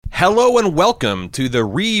Hello and welcome to the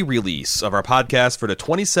re-release of our podcast for the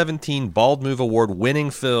 2017 Bald Move Award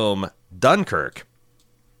winning film, Dunkirk.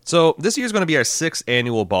 So this year's going to be our 6th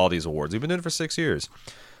annual Baldies Awards. We've been doing it for 6 years.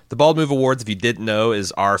 The Bald Move Awards, if you didn't know,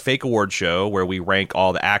 is our fake award show where we rank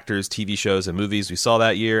all the actors, TV shows, and movies we saw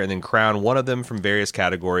that year and then crown one of them from various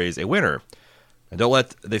categories a winner. And don't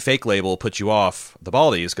let the fake label put you off the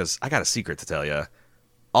Baldies, because I got a secret to tell you.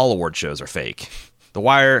 All award shows are fake. The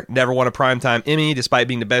Wire never won a Primetime Emmy despite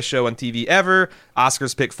being the best show on TV ever.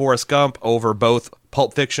 Oscars picked Forrest Gump over both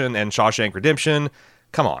Pulp Fiction and Shawshank Redemption.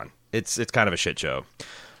 Come on. It's kind of a shit show.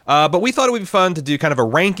 But we thought it would be fun to do kind of a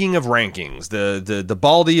ranking of rankings, the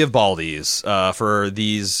Baldy of Baldies for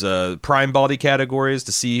these Prime Baldy categories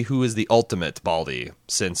to see who is the ultimate Baldy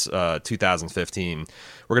since 2015.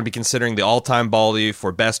 We're going to be considering the all-time Baldy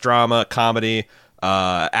for Best Drama, Comedy,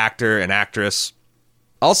 Actor, and Actress.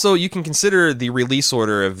 Also, you can consider the release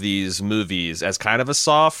order of these movies as kind of a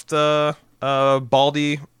soft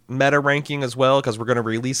Baldy meta ranking as well, because we're going to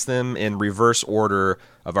release them in reverse order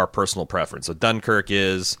of our personal preference. So Dunkirk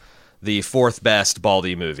is the 4th best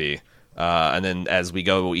Baldy movie. And then as we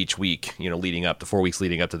go each week, leading up to 4 weeks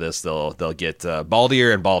leading up to this, they'll get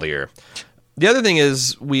baldier and baldier. The other thing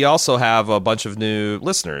is we also have a bunch of new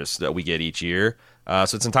listeners that we get each year.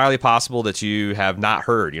 So it's entirely possible that you have not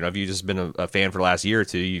heard. If you've just been a fan for the last year or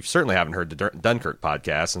two, you certainly haven't heard the Dunkirk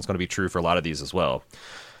podcast, and it's going to be true for a lot of these as well.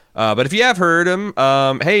 But if you have heard them,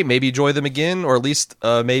 hey, maybe enjoy them again, or at least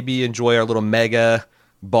maybe enjoy our little mega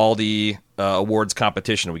Baldy awards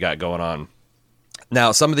competition we got going on.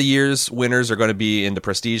 Now, some of the year's winners are going to be in the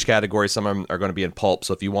prestige category. Some of them are going to be in pulp.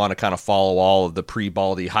 So if you want to kind of follow all of the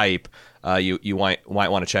pre-Baldy hype, you might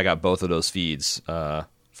want to check out both of those feeds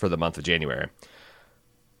for the month of January.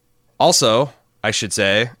 Also, I should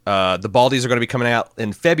say, the Baldies are going to be coming out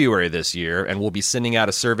in February this year, and we'll be sending out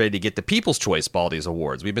a survey to get the People's Choice Baldies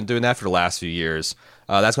Awards. We've been doing that for the last few years.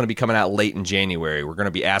 That's going to be coming out late in January. We're going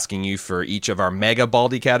to be asking you for each of our mega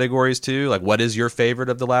Baldy categories, too. Like, what is your favorite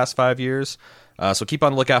of the last 5 years? So keep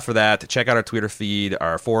on the lookout for that. Check out our Twitter feed,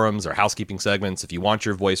 our forums, our housekeeping segments, if you want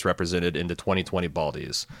your voice represented in the 2020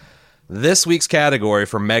 Baldies. This week's category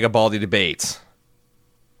for Mega Baldy Debate,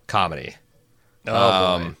 comedy.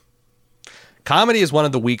 Oh, boy. Comedy is one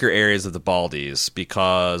of the weaker areas of the Baldies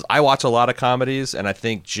because I watch a lot of comedies, and I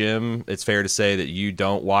think, Jim, it's fair to say that you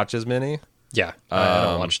don't watch as many. Yeah, I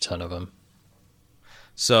don't watch a ton of them.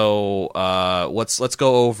 So let's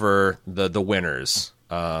go over the winners.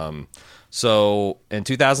 So in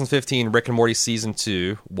 2015, Rick and Morty Season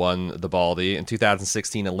 2 won the Baldy. In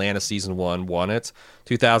 2016, Atlanta Season 1 won it.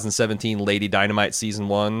 2017, Lady Dynamite Season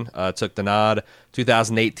 1 took the nod.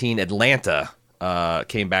 2018, Atlanta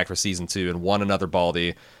came back for Season 2 and won another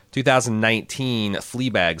Baldy. 2019,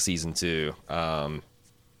 Fleabag Season 2 kind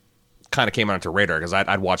of came onto radar because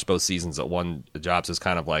I'd watched both seasons at one job, so it's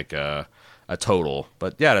kind of like a total.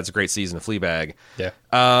 But yeah, that's a great season of Fleabag. Yeah.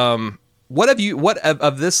 What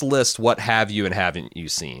of this list, what have you and haven't you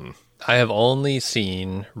seen? I have only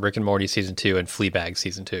seen Rick and Morty Season 2 and Fleabag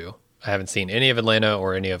Season 2. I haven't seen any of Atlanta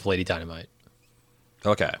or any of Lady Dynamite.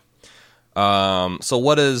 Okay. So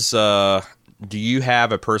what is... do you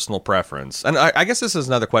have a personal preference? And I guess this is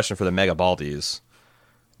another question for the Mega Baldies.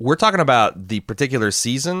 We're talking about the particular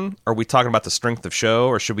season. Are we talking about the strength of show,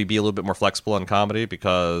 or should we be a little bit more flexible in comedy?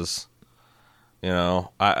 Because,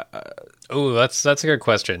 Oh, that's a good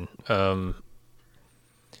question. Because,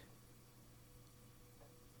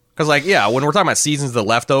 when we're talking about seasons of the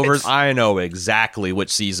leftovers, I know exactly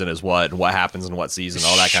which season is what and what happens in what season,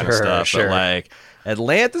 all that kind of stuff. Sure. But,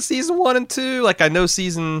 Atlanta Season 1 and 2, I know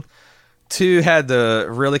Season 2 had the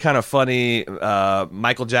really kind of funny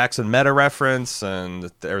Michael Jackson meta reference, and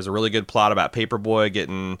there was a really good plot about Paperboy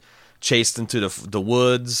getting chased into the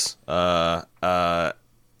woods. But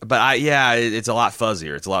it's a lot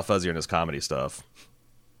fuzzier. It's a lot fuzzier in this comedy stuff.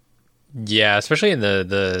 Yeah, especially in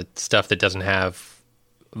the stuff that doesn't have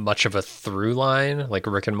much of a through line, like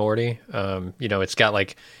Rick and Morty. It's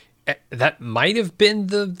got that might have been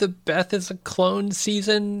the Beth is a clone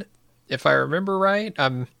season, if I remember right.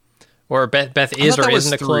 Or Beth is or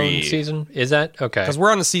isn't a clone season. Is that okay? Because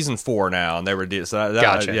we're on the Season 4 now, and they were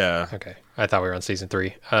gotcha. Yeah. Okay, I thought we were on Season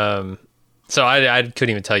 3. So I couldn't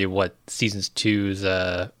even tell you what Season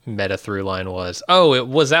 2's meta through line was. Oh, it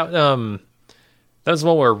was that. That was the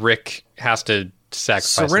one where Rick has to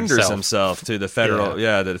surrenders himself to the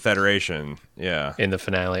the Federation. Yeah, in the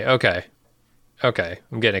finale. Okay,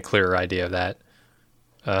 I'm getting a clearer idea of that.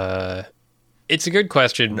 It's a good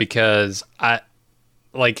question because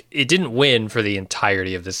it didn't win for the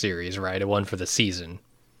entirety of the series, right? It won for the season,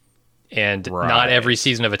 and not every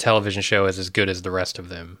season of a television show is as good as the rest of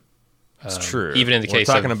them. It's true. Even in the We're case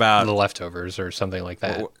talking of about The Leftovers or something like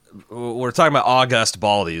that. We're talking about august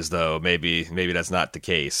baldies, though. Maybe that's not the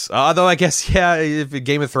case. Although I guess, yeah, if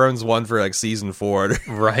Game of Thrones won for like season 4,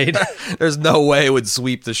 Right? there's no way it would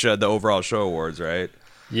sweep the overall show awards, right?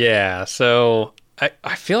 Yeah, so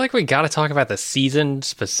I feel like we got to talk about the season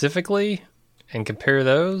specifically and compare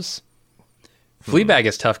those. Fleabag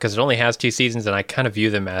is tough because it only has 2 seasons, and I kind of view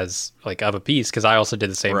them as like of a piece because I also did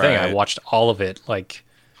the same thing. I watched all of it like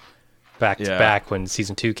back to back when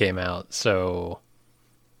season 2 came out. So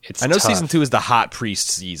it's I know tough. season 2 is the hot priest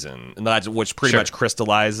season, and which pretty much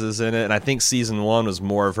crystallizes in it. And I think season 1 was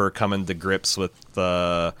more of her coming to grips with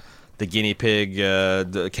the guinea pig,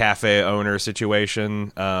 the cafe owner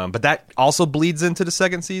situation. But that also bleeds into the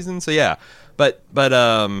second season. So yeah, but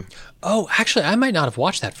oh, actually, I might not have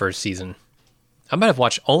watched that first season. I might have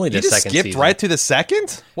watched only the second season. You skipped right to the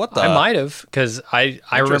second? What the? I might have, because I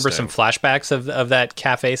remember some flashbacks of that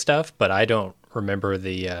cafe stuff, but I don't remember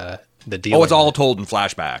the deal. Oh, it's all told in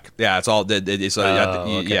flashback. Yeah, it's all. It's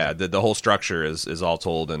okay. Yeah, the whole structure is all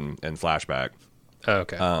told in flashback. Oh,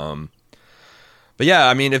 okay. But yeah,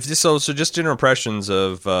 I mean, so just general impressions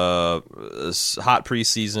of hot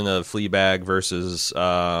preseason of Fleabag versus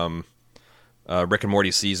Rick and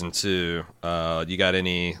Morty season 2. You got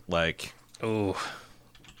any like? Oh,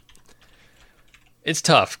 it's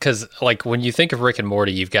tough because, like, when you think of Rick and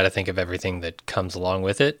Morty, you've got to think of everything that comes along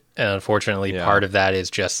with it, and unfortunately, part of that is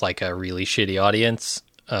just like a really shitty audience,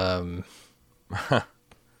 and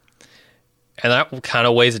that kind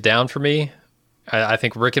of weighs it down for me. I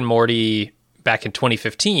think Rick and Morty back in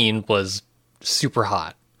 2015 was super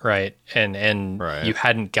hot, right? And you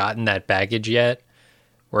hadn't gotten that baggage yet,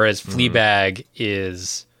 whereas Fleabag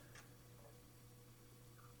is.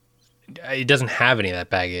 It doesn't have any of that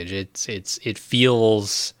baggage. It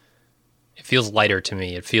feels lighter to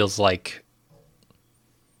me. It feels like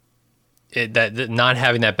that not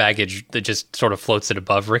having that baggage that just sort of floats it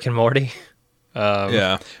above Rick and Morty.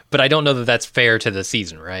 But I don't know that that's fair to the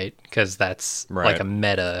season, right? Because that's like a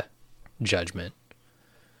meta judgment.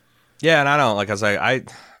 Yeah, and I don't like.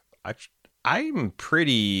 I'm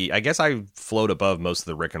pretty. I guess I float above most of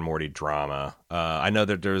the Rick and Morty drama. I know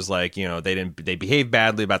that there's like, they behaved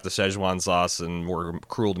badly about the Szechuan sauce and were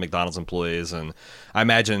cruel to McDonald's employees. And I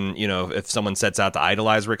imagine, if someone sets out to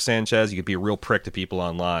idolize Rick Sanchez, you could be a real prick to people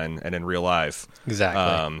online and in real life.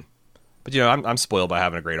 Exactly. But I'm spoiled by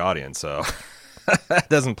having a great audience, so that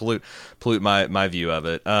doesn't pollute my view of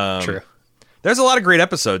it. True. There's a lot of great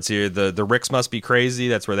episodes here. The Ricks Must Be Crazy.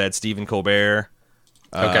 That's where they had Stephen Colbert.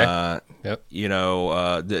 Okay. Yep.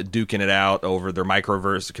 Duking it out over their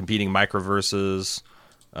competing microverses.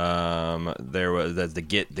 There was the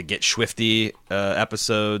Get Schwifty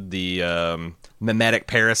episode, the mimetic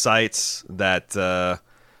parasites that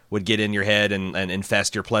would get in your head and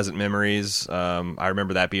infest your pleasant memories. I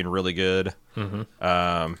remember that being really good.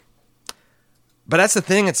 Mm-hmm. But that's the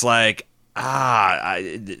thing. It's like,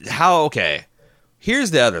 okay.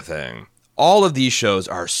 Here's the other thing. All of these shows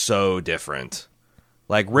are so different.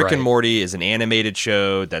 Like Rick and Morty is an animated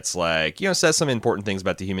show that's like, says some important things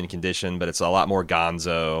about the human condition, but it's a lot more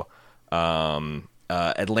gonzo.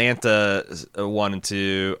 Atlanta 1 and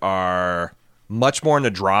 2 are much more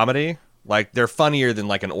into dramedy. Like, they're funnier than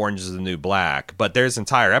like an Orange is the New Black, but there's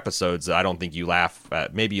entire episodes that I don't think you laugh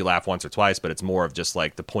at. Maybe you laugh once or twice, but it's more of just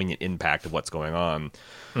like the poignant impact of what's going on.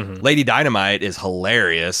 Mm-hmm. Lady Dynamite is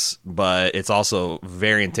hilarious, but it's also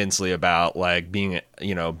very intensely about like being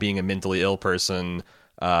a mentally ill person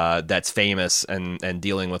that's famous and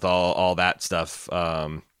dealing with all that stuff.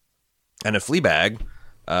 And a Fleabag,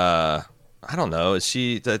 I don't know. Is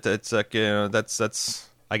she? That's like that's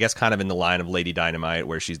I guess kind of in the line of Lady Dynamite,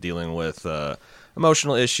 where she's dealing with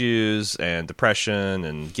emotional issues and depression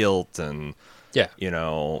and guilt and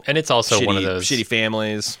and it's also one of those shitty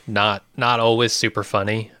families. Not always super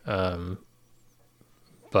funny, but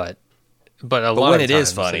a lot when of it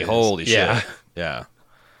is funny, holy shit, yeah.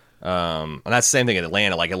 And that's the same thing in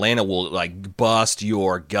Atlanta. Like Atlanta will like bust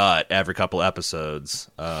your gut every couple episodes,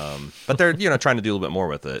 but they're trying to do a little bit more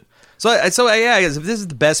with it. So yeah, if this is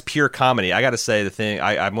the best pure comedy, I got to say the thing.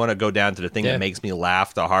 I want to go down to the thing that makes me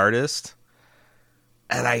laugh the hardest,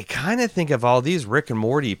 and I kind of think of all these, Rick and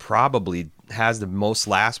Morty probably has the most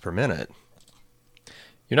laughs per minute.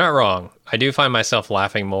 You're not wrong. I do find myself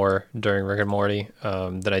laughing more during Rick and Morty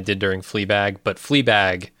than I did during Fleabag, but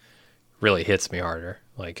Fleabag really hits me harder.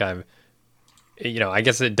 Like I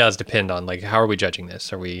guess it does depend on like how are we judging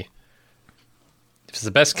this? Are we? If it's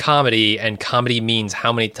the best comedy, and comedy means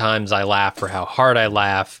how many times I laugh or how hard I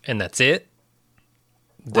laugh, and that's it,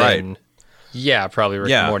 then yeah, probably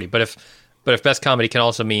Rick and Morty. But if best comedy can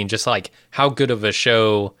also mean just like how good of a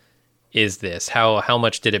show is this? How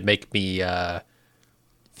much did it make me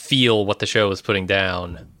feel what the show was putting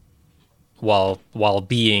down while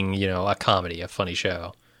being, a comedy, a funny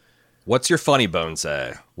show? What's your funny bone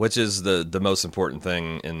say? Which is the most important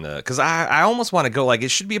thing in the... Because I almost want to go like, it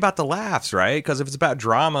should be about the laughs, right? Because if it's about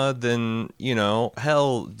drama, then,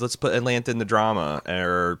 hell, let's put Atlanta in the drama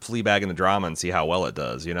or Fleabag in the drama and see how well it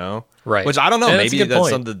does, Right. Which I don't know. And maybe that's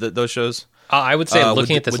some those shows... I would say,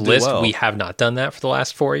 looking at this list, well. we have not done that for the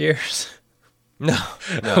last 4 years. No.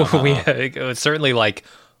 Certainly, like,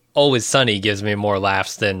 Always Sunny gives me more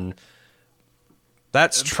laughs than...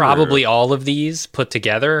 That's true. Probably all of these put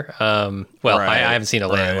together. Right. I haven't seen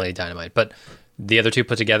Atlanta and Lady Dynamite, but the other two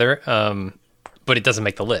put together. But it doesn't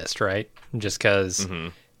make the list, right? Just because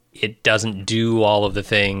it doesn't do all of the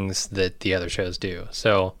things that the other shows do.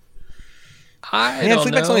 So I don't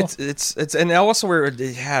know. Only, it's and also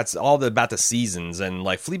it's all about the seasons, and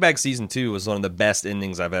like Fleabag season 2 was one of the best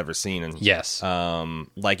endings I've ever seen. And yes,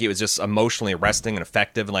 like it was just emotionally arresting and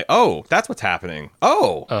effective, and like, oh, that's what's happening.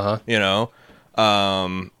 Oh,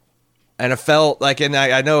 and it felt like, and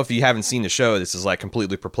I know if you haven't seen the show, this is like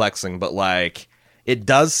completely perplexing, but like it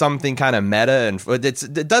does something kind of meta, and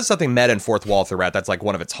it does something meta and fourth wall throughout. That's like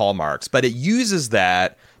one of its hallmarks, but it uses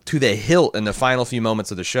that to the hilt in the final few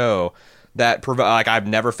moments of the show. That like I've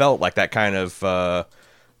never felt like that kind of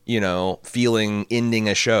feeling ending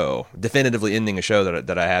a show, definitively ending a show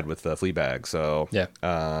that I had with Fleabag. So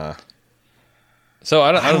yeah. So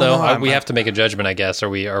I don't know. We have to make a judgment, I guess. Are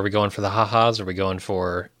we going for the ha-has, or are we going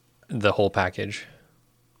for the whole package?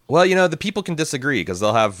 Well, the people can disagree because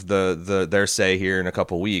they'll have their say here in a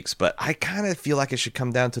couple weeks. But I kind of feel like it should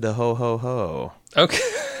come down to the ho ho ho. Okay.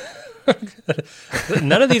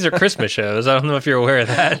 None of these are Christmas shows. I don't know if you're aware of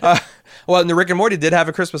that. Well, and the Rick and Morty did have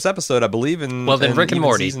a Christmas episode, I believe. In Rick and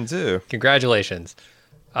Morty season 2. Congratulations.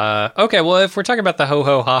 Okay, well, if we're talking about the ho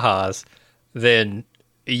ho ha-has, then.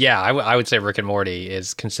 Yeah, I would say Rick and Morty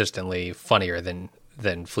is consistently funnier than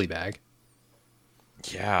Fleabag.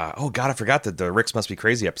 Yeah. Oh, God, I forgot that the Rick's Must Be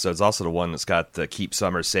Crazy episode is also the one that's got the Keep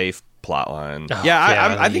Summer Safe plotline. Oh,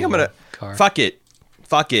 I think I'm going to... Fuck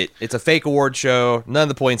it. It's a fake award show. None of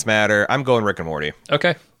the points matter. I'm going Rick and Morty.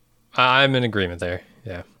 Okay. I'm in agreement there.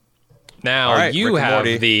 Yeah. Now, right, you have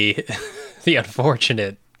Morty. the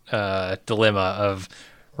unfortunate dilemma of...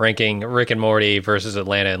 ranking Rick and Morty versus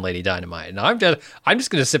Atlanta and Lady Dynamite. Now I'm just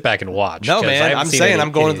going to sit back and watch. No, man, I'm saying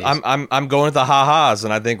I'm going with the ha-has,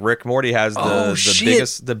 and I think Rick Morty has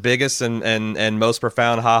the biggest and most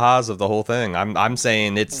profound ha-has of the whole thing. I'm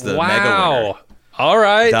saying it's the mega winner. All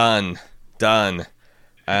right, done.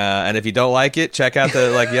 And if you don't like it, check out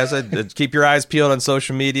keep your eyes peeled on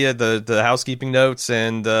social media, the housekeeping notes,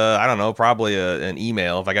 and I don't know, probably an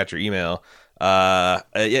email if I got your email.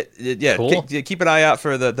 Cool. Keep an eye out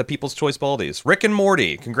for the People's Choice Baldies. Rick and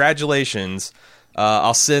Morty, congratulations.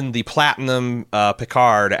 I'll send the platinum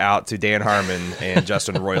Picard out to Dan Harmon and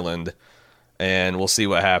Justin Roiland, and we'll see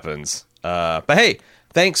what happens. But hey,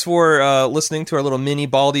 thanks for listening to our little mini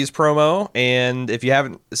Baldies promo. And if you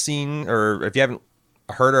haven't seen, or if you haven't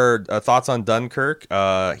heard our thoughts on Dunkirk,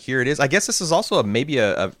 here it is. I guess this is also maybe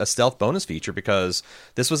a stealth bonus feature, because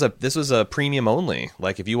this was a premium only.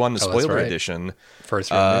 Like if you wanted a spoiler edition,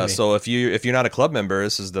 first movie. So if you're not a club member,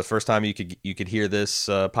 this is the first time you could hear this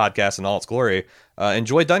podcast in all its glory.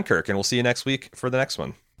 Enjoy Dunkirk, and we'll see you next week for the next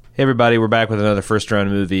one. Hey everybody, we're back with another first round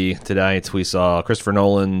movie. Tonight we saw Christopher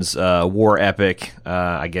Nolan's war epic,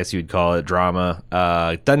 I guess you'd call it drama,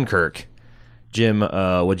 Dunkirk. Jim,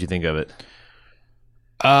 what'd you think of it?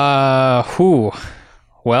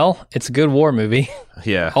 Well, it's a good war movie.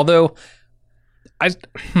 Yeah. Although I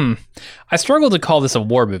struggle to call this a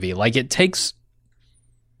war movie. Like it's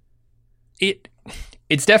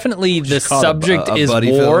definitely the subject is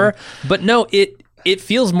war, but no, it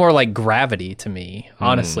feels more like Gravity to me,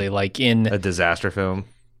 honestly, like in a disaster film.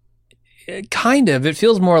 Kind of. It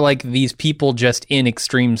feels more like these people just in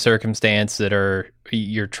extreme circumstance that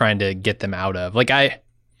you're trying to get them out of. Like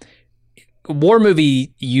war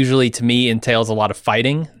movie usually to me entails a lot of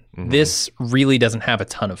fighting. This really doesn't have a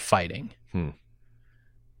ton of fighting.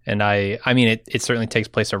 And I mean, it certainly takes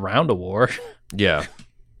place around a war. Yeah.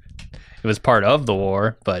 It was part of the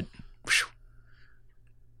war, but...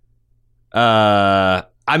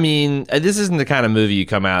 I mean, this isn't the kind of movie you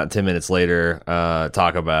come out 10 minutes later,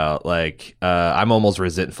 talk about. Like, I'm almost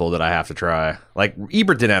resentful that I have to try. Like,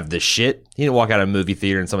 Ebert didn't have this shit. He didn't walk out of a movie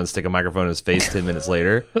theater and someone stick a microphone in his face 10 minutes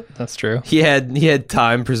later. That's true. He had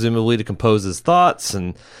time, presumably, to compose his thoughts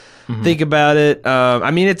and think about it.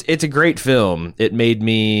 I mean, it's a great film. It made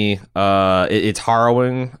me... it's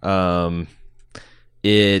harrowing.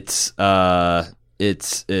 It's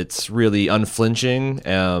it's really unflinching,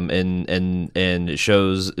 and it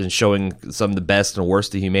shows showing some of the best and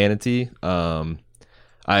worst of humanity.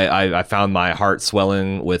 I found my heart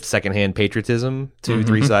swelling with secondhand patriotism,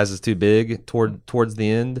 three sizes too big towards the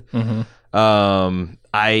end.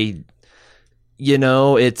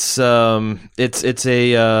 It's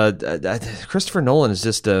Christopher Nolan is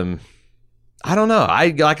just I don't know.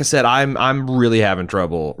 Like I said, I'm really having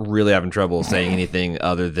trouble saying anything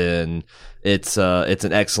other than it's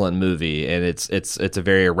an excellent movie, and it's a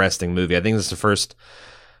very arresting movie. I think this is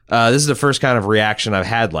the first kind of reaction I've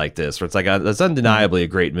had like this, where it's like it's undeniably a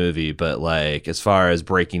great movie, but like as far as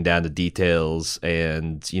breaking down the details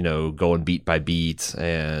and going beat by beat,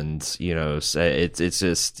 and it's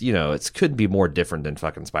just it couldn't be more different than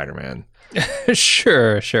fucking Spider-Man.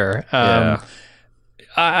 Sure. Yeah.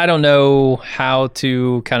 I don't know how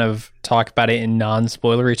to kind of talk about it in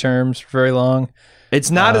non-spoilery terms for very long.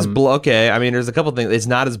 It's not as okay. I mean, there's a couple things. It's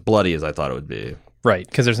not as bloody as I thought it would be. Right,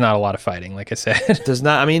 because there's not a lot of fighting, like I said. There's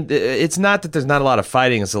not. I mean, it's not that there's not a lot of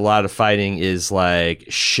fighting. It's a lot of fighting is like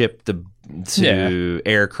ship to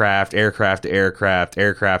aircraft, aircraft to aircraft,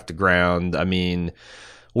 aircraft to ground. I mean,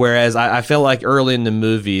 whereas I felt like early in the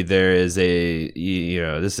movie there is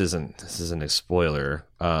this isn't a spoiler,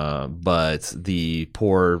 but the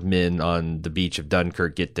poor men on the beach of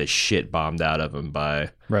Dunkirk get the shit bombed out of them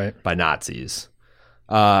by Nazis.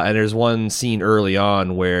 And there's one scene early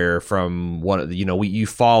on where from one of the, you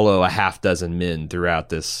follow a half dozen men throughout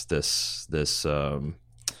this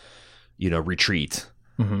retreat.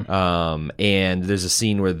 And there's a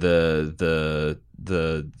scene where the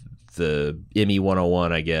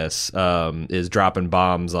ME-101, I guess, is dropping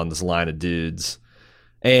bombs on this line of dudes.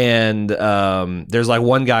 And there's like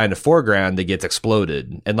one guy in the foreground that gets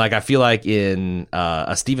exploded, and like I feel like in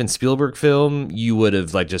a Steven Spielberg film, you would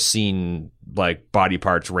have like just seen like body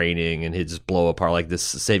parts raining and he'd just blow apart, like this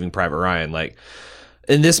Saving Private Ryan. Like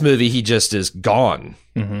in this movie, he just is gone.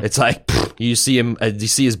 It's like you see him, you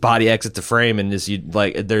see his body exit the frame, and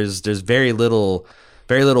there's very little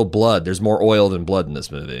blood. There's more oil than blood in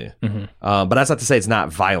this movie. But that's not to say it's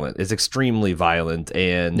not violent. It's extremely violent,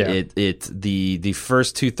 and the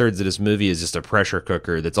first 2/3 of this movie is just a pressure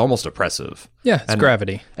cooker that's almost oppressive. Yeah, it's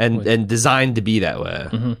gravity, and designed to be that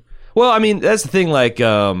way. Well, I mean, that's the thing. Like,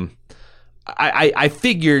 I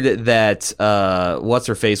figured that what's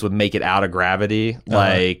her face would make it out of gravity.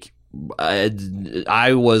 Like, I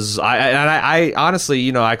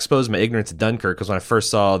honestly, I exposed my ignorance to Dunkirk because when I first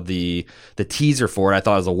saw the teaser for it, I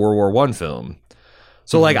thought it was a World War I film.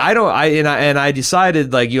 So like I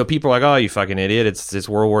decided, like, people are like, oh, you fucking idiot, it's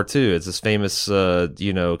World War II. It's this famous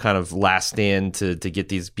kind of last stand to get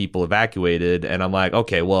these people evacuated, and I'm like,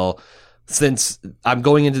 okay, well, since I'm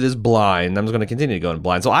going into this blind, I'm just going to continue to go in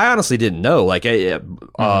blind. So I honestly didn't know. Like, in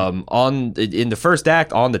the first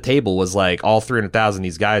act, on the table was like all 300,000 of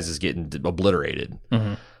these guys is getting obliterated,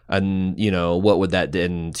 and what would that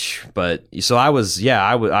do? But so I was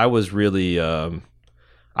really.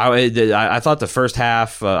 I thought the first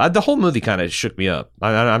half, the whole movie kind of shook me up.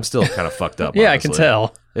 I'm still kind of fucked up. Yeah, honestly. I can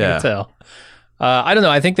tell. Yeah. I can tell. I don't know.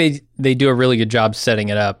 I think they do a really good job setting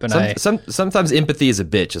it up, and sometimes empathy is a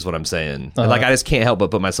bitch, is what I'm saying. Like, I just can't help but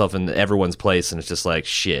put myself in everyone's place, and it's just like,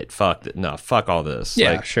 shit, fuck all this.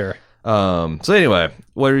 Yeah, like, sure. So anyway,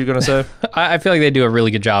 what are you gonna say? I feel like they do a really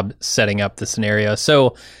good job setting up the scenario,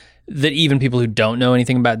 so that even people who don't know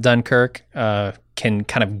anything about Dunkirk can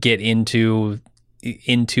kind of get into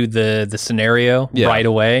the scenario right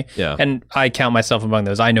away. Yeah. And I count myself among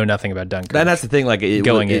those. I know nothing about Dunkirk. And that's the thing, like, in.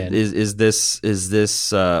 Was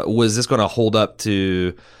this going to hold up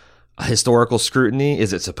to historical scrutiny?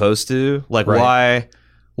 Is it supposed to? Like,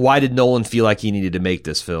 why did Nolan feel like he needed to make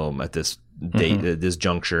this film at this date, this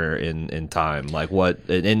juncture in time? Like, what?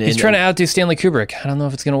 He's trying to outdo Stanley Kubrick. I don't know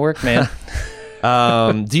if it's going to work, man.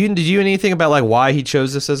 Did you know anything about like why he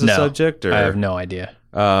chose this as a subject? Or? I have no idea.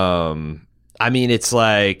 I mean, it's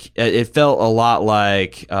like, it felt a lot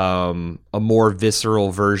like a more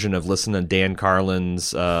visceral version of listening to Dan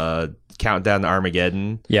Carlin's Countdown to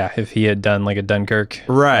Armageddon. Yeah, if he had done like a Dunkirk.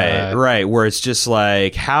 Right. Where it's just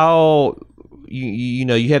like how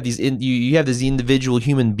you have these individual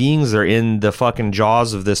human beings that are in the fucking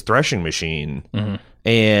jaws of this threshing machine,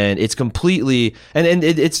 and it's completely and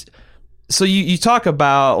it's. So you talk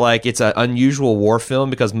about like it's an unusual war film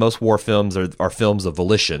because most war films are films of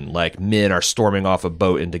volition. Like, men are storming off a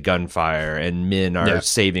boat into gunfire, and men are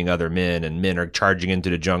saving other men, and men are charging into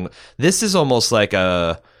the jungle. This is almost like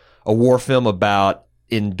a war film about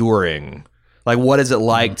enduring. Like, what is it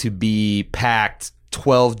like to be packed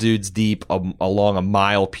 12 dudes deep along a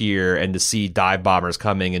mile pier and to see dive bombers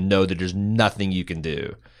coming and know that there's nothing you can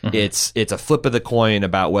do? It's a flip of the coin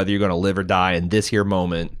about whether you're going to live or die in this here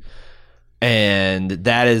moment. And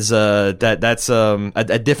that is that's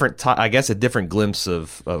a different I guess a different glimpse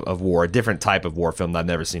of war, a different type of war film that I've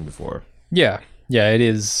never seen before. Yeah, it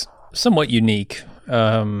is somewhat unique.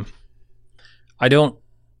 I want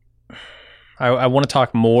to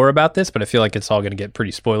talk more about this, but I feel like it's all going to get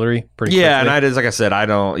pretty spoilery pretty quickly. And like I said, I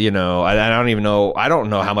don't I don't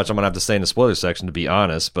know how much I'm going to have to say in the spoiler section, to be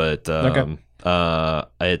honest, but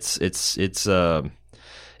it's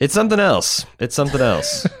something else. It's something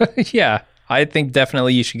else. Yeah. I think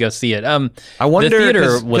definitely you should go see it. I wonder, the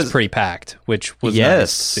theater was pretty packed, which was nice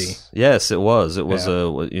to see. Yes, it was. It was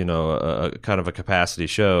a kind of a capacity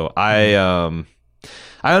show. I don't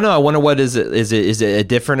know. I wonder what is it? Is it a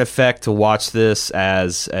different effect to watch this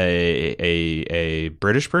as a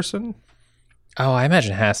British person? Oh, I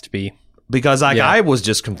imagine it has to be. Because I was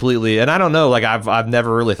just completely, and I don't know, like I've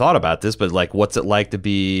never really thought about this, but like, what's it like to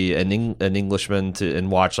be an Englishman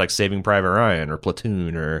and watch like Saving Private Ryan or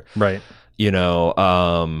Platoon or right.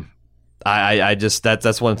 I just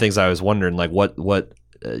that's one of the things I was wondering, like what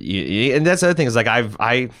and that's the other thing is like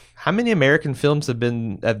how many American films have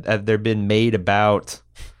there been made about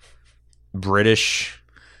British?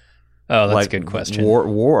 Oh, that's a good question.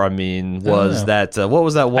 War. I mean, was that what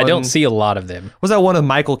was that one? I don't see a lot of them. Was that one of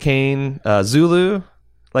Michael Caine, Zulu?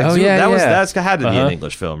 Like Zulu, that's had to be an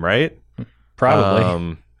English film, right?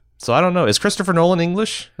 Probably. So I don't know. Is Christopher Nolan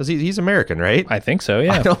English? He's American, right? I think so.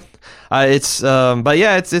 Yeah. I don't. But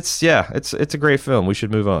yeah, it's a great film. We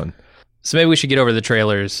should move on. So maybe we should get over the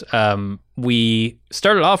trailers. We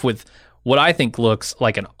started off with what I think looks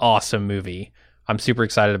like an awesome movie. I'm super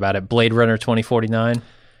excited about it. Blade Runner 2049.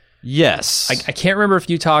 Yes. I can't remember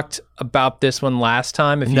if you talked about this one last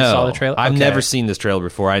time. If you saw the trailer, I've never seen this trailer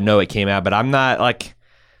before. I know it came out, but I'm not like.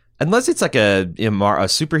 Unless it's like a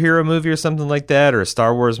superhero movie or something like that, or a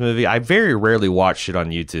Star Wars movie, I very rarely watch shit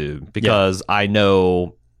on YouTube because I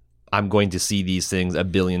know I'm going to see these things a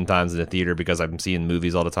billion times in the theater because I'm seeing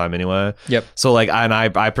movies all the time anyway. Yep. So like,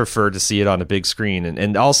 I prefer to see it on a big screen,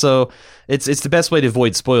 and also it's the best way to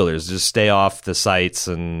avoid spoilers. Just stay off the sites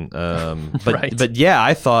and but yeah,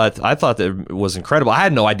 I thought that it was incredible. I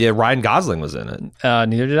had no idea Ryan Gosling was in it.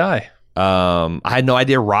 Neither did I. I had no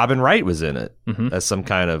idea Robin Wright was in it as some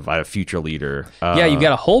kind of future leader. Yeah, you've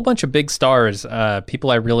got a whole bunch of big stars,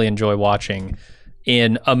 people I really enjoy watching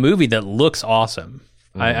in a movie that looks awesome.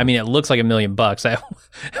 I mean, it looks like $1 million.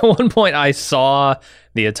 At one point, I saw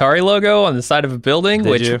the Atari logo on the side of a building,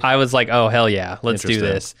 I was like, oh, hell yeah, let's do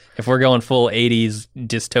this. If we're going full 80s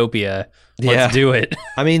dystopia, let's do it.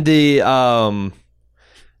 I mean, the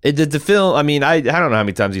film, I mean, I don't know how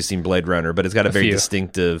many times you've seen Blade Runner, but it's got a very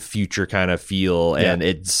distinctive future kind of feel, and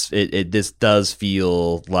this does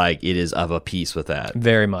feel like it is of a piece with that.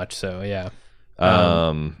 Very much so, yeah.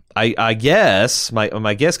 I guess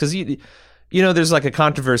my guess, because you know, there's like a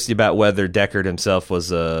controversy about whether Deckard himself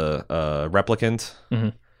was a replicant.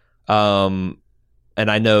 And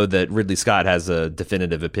I know that Ridley Scott has a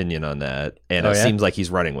definitive opinion on that, and it seems like he's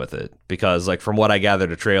running with it because, like, from what I gather,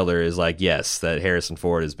 the trailer is like, yes, that Harrison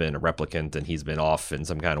Ford has been a replicant and he's been off in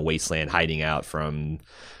some kind of wasteland hiding out from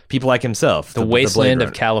people like himself. The wasteland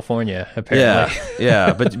of California, apparently.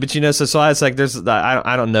 Yeah. But you know, so I was like,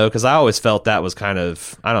 I don't know, because I always felt that was kind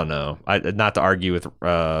of, I don't know, not to argue with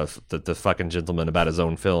the fucking gentleman about his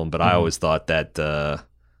own film, but I always thought that.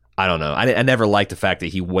 I don't know. I never liked the fact that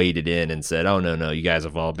he waded in and said, "Oh no, you guys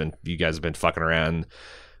have been fucking around,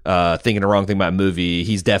 thinking the wrong thing about a movie.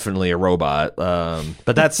 He's definitely a robot."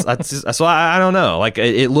 But that's just, so I don't know. Like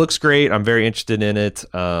it looks great. I'm very interested in it.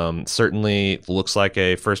 Certainly looks like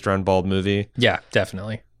a first round bald movie. Yeah,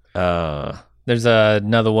 definitely. There's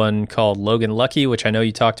another one called Logan Lucky, which I know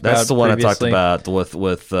you talked about. That's the one previously. I talked about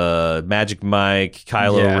with Magic Mike,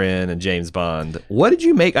 Kylo Ren, and James Bond. What did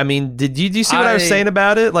you make? I mean, did you see what I was saying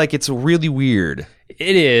about it? Like, it's really weird.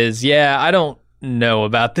 It is, yeah. I don't know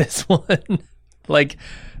about this one. Like,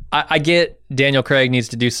 I get Daniel Craig needs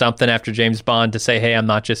to do something after James Bond to say, "Hey, I'm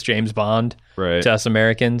not just James Bond," right, to us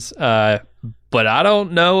Americans. But I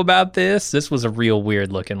don't know about this. This was a real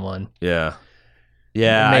weird looking one.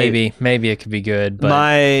 Yeah, maybe it could be good, but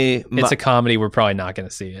it's a comedy. We're probably not going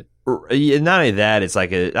to see it. Not only that, it's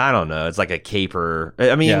like I don't know. It's like a caper.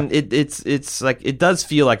 I mean, it's like, it does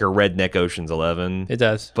feel like a redneck Ocean's 11. It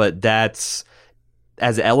does, but that's,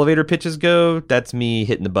 as elevator pitches go, that's me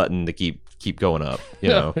hitting the button to keep going up.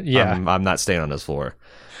 You know, I'm not staying on this floor.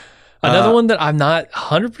 Another one that I'm not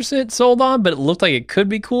 100% sold on, but it looked like it could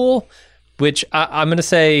be cool. Which I'm going to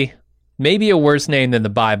say. Maybe a worse name than the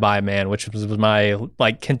Bye Bye Man, which was my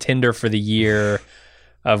like contender for the year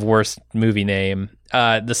of worst movie name.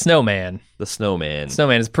 The Snowman. The Snowman.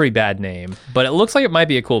 Snowman is a pretty bad name, but it looks like it might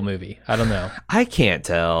be a cool movie. I don't know. I can't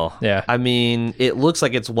tell. Yeah. I mean, it looks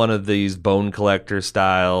like it's one of these Bone Collector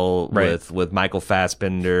style with Michael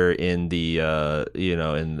Fassbender in the in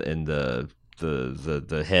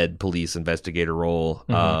the head police investigator role.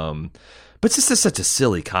 Mm-hmm. But it's just such a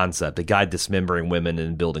silly concept. A guy dismembering women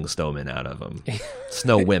and building snowmen out of them.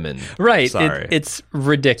 Snow women. Right. Sorry. It's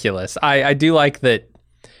ridiculous. I do like that.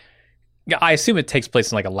 I assume it takes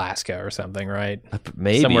place in like Alaska or something, right?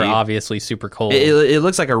 Maybe. Somewhere obviously super cold. It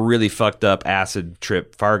looks like a really fucked up acid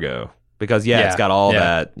trip Fargo. Because, it's got all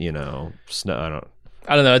that, snow.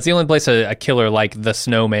 I don't know. It's the only place a killer like the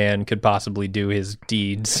Snowman could possibly do his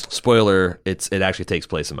deeds. Spoiler, it actually takes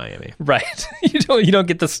place in Miami. Right. You don't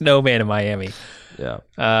get the Snowman in Miami. Yeah.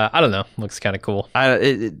 I don't know. Looks kind of cool.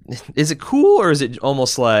 Is it cool, or is it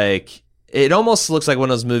almost like... It almost looks like one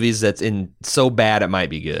of those movies that's in so bad it might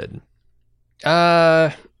be good.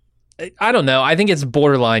 I don't know. I think it's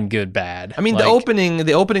borderline good bad. I mean, the opening of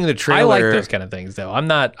the trailer. I like those kind of things though. I'm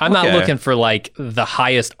not looking for like the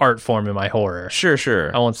highest art form in my horror.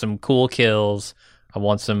 Sure. I want some cool kills. I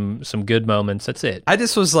want some good moments. That's it. I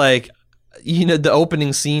just was like, the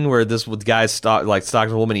opening scene where this guy stalks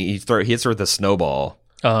a woman, he hits her with a snowball.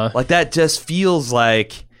 Like that just feels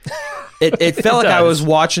like It felt like I was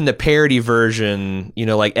watching the parody version,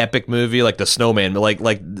 like epic movie, like the Snowman, but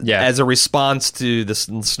like as a response to the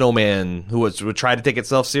Snowman who would try to take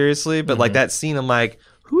itself seriously. But like that scene, I'm like,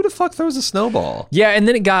 who the fuck throws a snowball? Yeah, and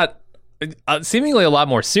then it got seemingly a lot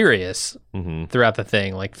more serious throughout the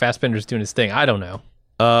thing. Like Fassbender's doing his thing. I don't know.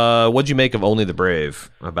 What'd you make of Only the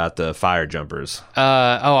Brave about the fire jumpers?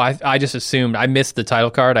 I just assumed, I missed the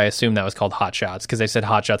title card. I assumed that was called Hot Shots because they said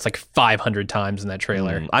Hot Shots like 500 times in that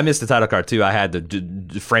trailer. I missed the title card too. I had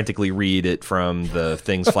to frantically read it from the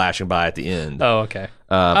things flashing by at the end. Oh, okay.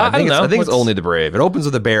 I think it's Only the Brave. It opens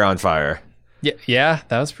with a bear on fire. Yeah,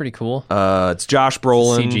 that was pretty cool. It's Josh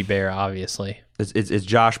Brolin. CG bear, obviously. It's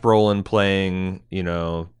Josh Brolin playing,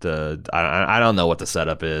 I don't know what the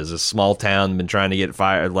setup is. A small town been trying to get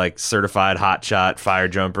certified hotshot fire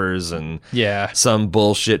jumpers, and some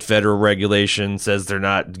bullshit federal regulation says they're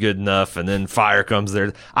not good enough, and then fire comes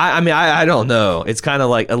there. I don't know. It's kind of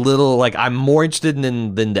like a little like I'm more interested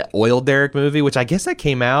in than the Oil Derrick movie, which I guess that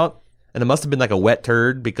came out. And it must have been like a wet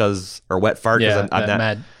turd or wet fart. Yeah,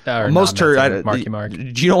 I'm not, most turds. Mark.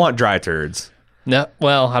 You don't want dry turds. No,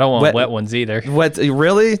 well, I don't want wet ones either. Wet,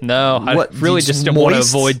 really? No, I really just don't want to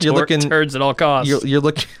avoid turds at all costs. You're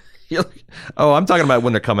looking. Oh, I'm talking about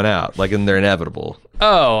when they're coming out, like when they're inevitable.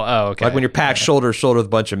 Oh, okay. Like when you're packed shoulder to shoulder with a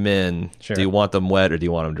bunch of men. Sure. Do you want them wet or do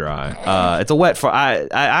you want them dry? It's a wet fart.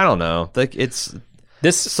 I don't know. Like it's.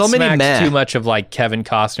 This so smacks many too much of like Kevin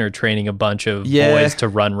Costner training a bunch of boys to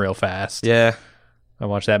run real fast. Yeah, I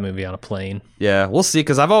watched that movie on a plane. Yeah, we'll see.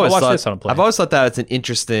 Because I've always thought that it's an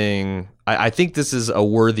interesting. I think this is a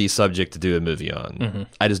worthy subject to do a movie on. Mm-hmm.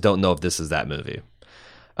 I just don't know if this is that movie.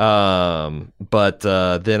 But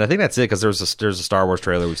then I think that's it because there's a Star Wars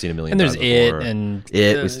trailer we've seen a million times. And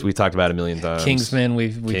there's It we talked about a million times. Kingsman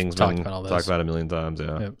we've talked about all those. Talked about a million times.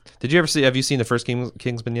 Yeah. Yep. Did you ever have you seen the first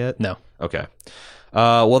Kingsman yet? No. Okay.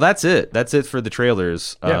 Well, that's it. That's it for the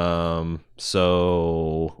trailers. Yeah.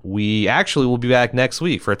 So we actually will be back next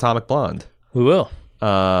week for Atomic Blonde. We will.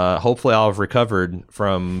 Hopefully I'll have recovered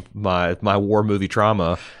from my war movie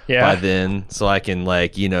trauma by then, so I can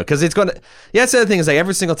because it's gonna. Yeah, that's the other thing is like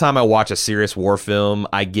every single time I watch a serious war film,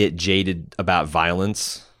 I get jaded about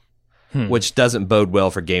violence. Which doesn't bode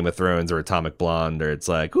well for Game of Thrones or Atomic Blonde, or it's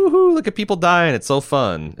like, woohoo, look at people dying. It's so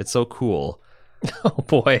fun. It's so cool. Oh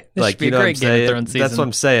boy, this should be a great Game of Thrones season. That's what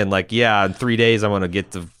I'm saying. Like, yeah, in 3 days I'm going to get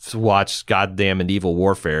to watch goddamn medieval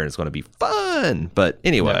warfare, and it's going to be fun. But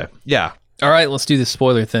anyway, yeah. All right, let's do the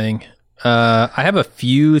spoiler thing. I have a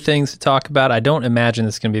few things to talk about. I don't imagine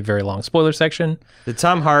this is going to be a very long spoiler section. Did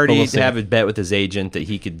Tom Hardy have a bet with his agent that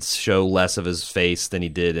he could show less of his face than he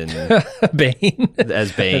did in Bane?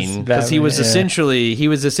 As Bane, because he was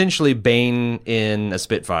essentially Bane in a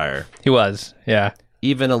Spitfire. He was, yeah.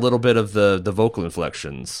 Even a little bit of the vocal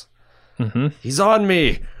inflections. Mm-hmm. He's on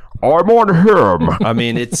me. I'm on him. I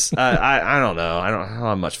mean, it's I don't know. I don't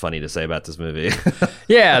have much funny to say about this movie.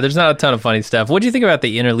 Yeah, there's not a ton of funny stuff. What do you think about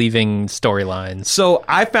the interleaving storylines? So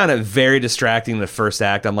I found it very distracting in the first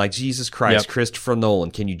act. I'm like, Jesus Christ, Christopher Nolan,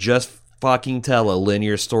 can you just fucking tell a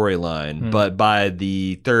linear storyline? But by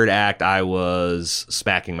the third act, I was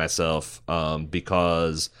smacking myself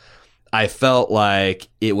because I felt like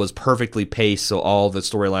it was perfectly paced, so all the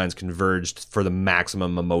storylines converged for the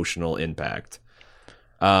maximum emotional impact.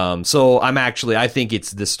 So I think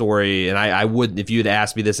it's the story, and I wouldn't, if you had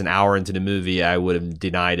asked me this an hour into the movie, I would have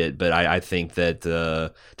denied it. But I think that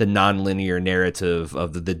the nonlinear narrative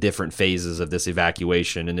of the different phases of this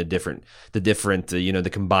evacuation and the different the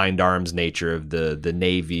combined arms nature of the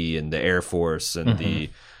Navy and the Air Force and the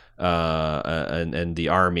and the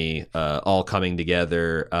Army all coming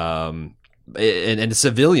together. And the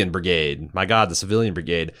civilian brigade, my God, the civilian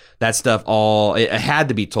brigade, that stuff all, it had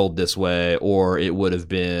to be told this way or it would have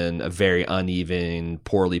been a very uneven,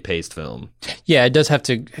 poorly paced film. Yeah, it does have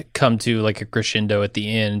to come to like a crescendo at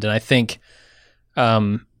the end. And I think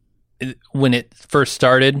when it first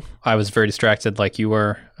started, I was very distracted like you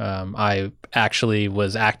were. I actually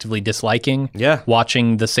was actively disliking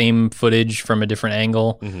watching the same footage from a different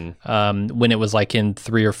angle when it was like in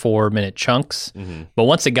 3 or 4 minute chunks. But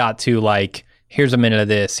once it got to like, here's a minute of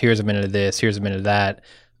this, here's a minute of this, here's a minute of that,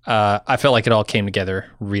 I felt like it all came together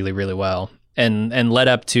really, really well and led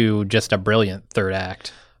up to just a brilliant third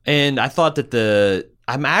act. And I thought that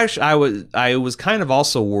I was kind of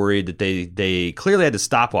also worried that they clearly had the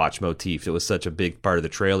stopwatch motif. It was such a big part of the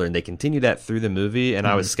trailer, and they continued that through the movie. And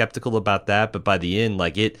I was skeptical about that, but by the end,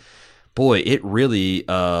 like it really,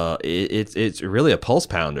 it's really a pulse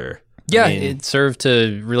pounder. Yeah, it served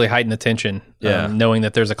to really heighten the tension. Knowing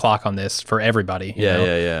that there's a clock on this for everybody. You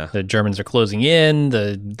know? The Germans are closing in.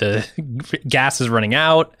 The gas is running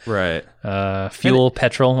out. Right. Fuel,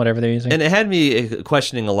 petrol, whatever they're using. And it had me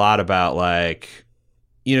questioning a lot about like,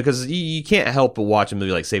 you know, because you can't help but watch a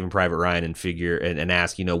movie like Saving Private Ryan and figure and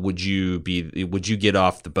ask, you know, would you get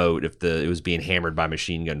off the boat if it was being hammered by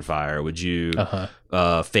machine gun fire? Would you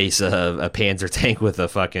face a Panzer tank with a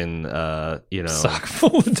fucking sock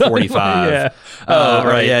full of 45?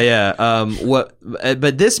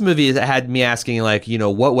 But this movie had me asking, like, you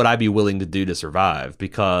know, what would I be willing to do to survive?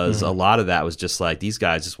 Because a lot of that was just like these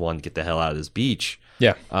guys just wanted to get the hell out of this beach.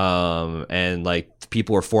 Yeah. And like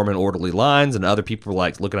people were forming orderly lines and other people were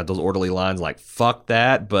like looking at those orderly lines like, fuck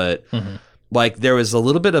that. But like there was a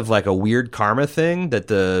little bit of like a weird karma thing that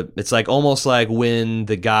it's like almost like when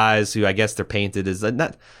the guys who I guess they're painted as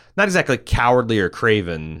not exactly cowardly or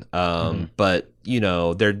craven, but you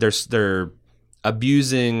know, they're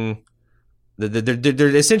abusing.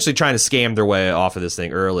 They're essentially trying to scam their way off of this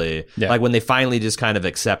thing early. Yeah. Like when they finally just kind of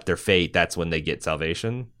accept their fate, that's when they get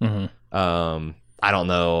salvation. I don't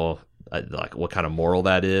know like what kind of moral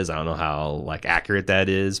that is. I don't know how like accurate that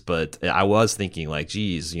is, but I was thinking like,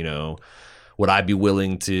 geez, you know, would I be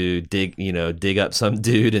willing to dig up some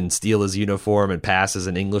dude and steal his uniform and pass as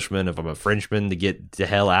an Englishman if I'm a Frenchman to get the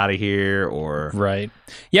hell out of here? Or right.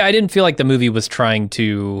 Yeah, I didn't feel like the movie was trying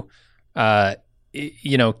to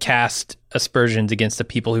cast aspersions against the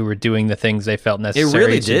people who were doing the things they felt necessary. It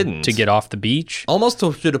really didn't. To get off the beach. Almost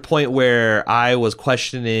to the point where I was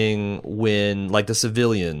questioning when, like, the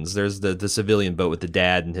civilians, there's the civilian boat with the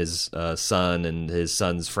dad and his son and his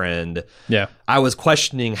son's friend. Yeah. I was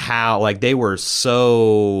questioning how, like, they were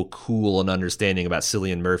so cool and understanding about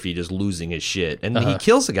Cillian Murphy just losing his shit. And he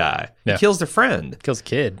kills a guy. He kills their friend. Kills a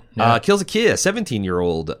kid. Yeah. Kills a kid, a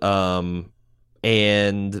 17-year-old.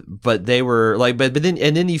 But they were like, but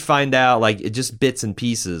then you find out like it just bits and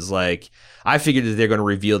pieces. Like I figured that they're going to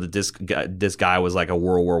reveal that this guy was like a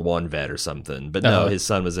World War I vet or something, but no, his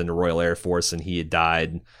son was in the Royal Air Force and he had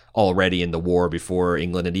died already in the war before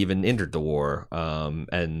England had even entered the war.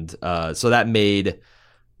 So that made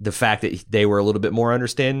the fact that they were a little bit more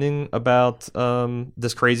understanding about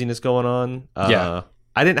this craziness going on. Like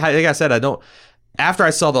I said, after I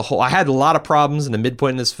saw the whole, I had a lot of problems in the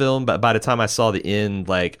midpoint in this film, but by the time I saw the end,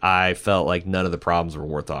 like I felt like none of the problems were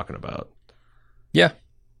worth talking about. Yeah,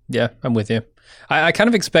 I'm with you. I kind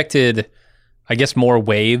of expected, I guess, more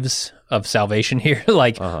waves of salvation here,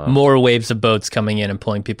 like more waves of boats coming in and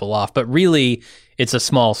pulling people off. But really, it's a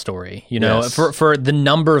small story. You know, for the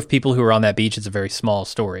number of people who are on that beach, it's a very small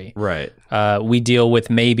story. Right. We deal with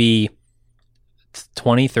maybe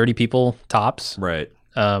 20, 30 people tops. Right.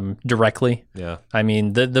 Directly. Yeah. I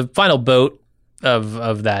mean, the final boat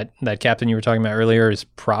of that captain you were talking about earlier is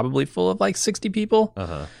probably full of like 60 people.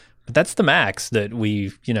 But that's the max that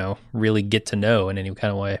we, really get to know in any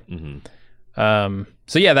kind of way.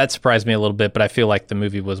 So yeah, that surprised me a little bit, but I feel like the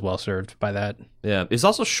movie was well served by that. Yeah. It's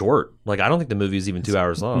also short. Like, I don't think the movie is even 2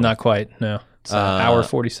 hours long. Not quite. No. It's hour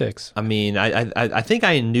 46. I mean, I think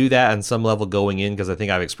I knew that on some level going in because I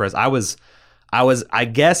think I've expressed, I was, I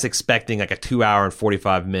guess, expecting like a 2 hour and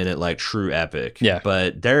 45 minute like true epic. Yeah.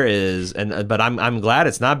 But there is, but I'm glad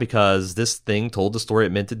it's not, because this thing told the story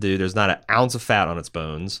it meant to do. There's not an ounce of fat on its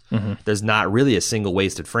bones. There's not really a single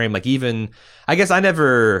wasted frame. Like, even, I guess I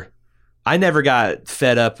never I never got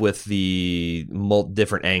fed up with the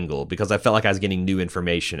different angle because I felt like I was getting new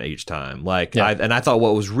information each time. Like, I thought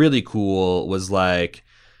what was really cool was like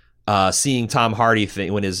seeing Tom Hardy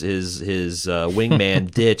when his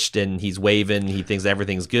wingman ditched and he's waving, he thinks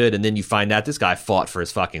everything's good, and then you find out this guy fought for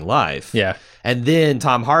his fucking life. Yeah. And then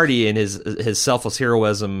Tom Hardy and his selfless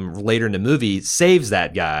heroism later in the movie saves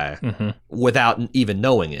that guy without even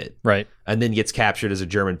knowing it. Right. And then gets captured as a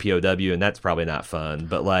German POW, and that's probably not fun.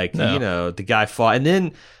 But like, you know, the guy fought, and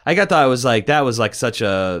then thought it was like that was like such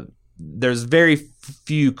a. There's very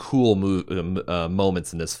few cool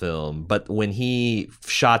moments in this film, but when he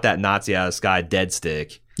shot that Nazi out of the sky dead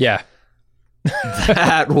stick,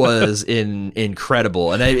 that was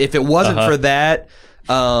incredible. And if it wasn't for that,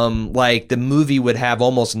 like the movie would have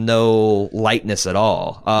almost no lightness at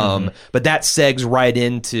all. But that segs right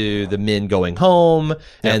into the men going home,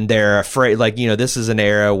 and they're afraid. Like, you know, this is an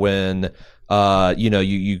era when. You know,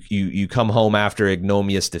 you come home after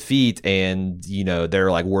ignominious defeat, and you know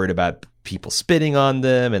they're like worried about people spitting on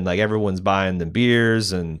them, and like everyone's buying them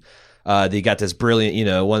beers, and they got this brilliant, you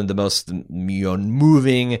know, one of the most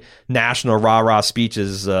moving national rah-rah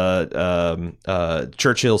speeches.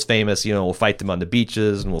 Churchill's famous, you know, we'll fight them on the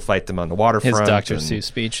beaches and we'll fight them on the waterfront. His Dr. Seuss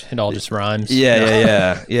speech, it all just rhymes.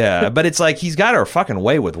 Yeah. But it's like he's got a fucking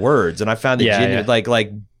way with words, and I found it genuine,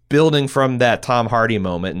 like. Building from that Tom Hardy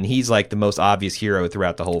moment, and he's like the most obvious hero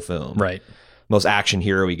throughout the whole film, right? Most action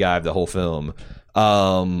hero-y guy of the whole film.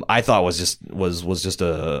 I thought was just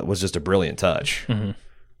a brilliant touch.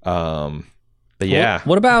 But yeah,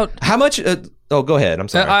 what about how much? Go ahead. I'm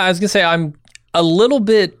sorry. I was gonna say I'm a little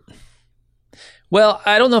bit. Well,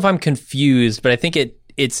 I don't know if I'm confused, but I think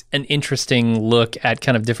it's an interesting look at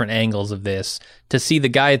kind of different angles of this to see the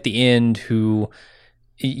guy at the end who.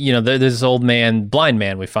 You know, there's this old man, blind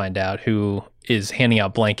man, we find out, who is handing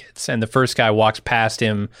out blankets. And the first guy walks past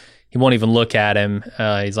him. He won't even look at him.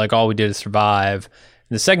 He's like, all we did is survive.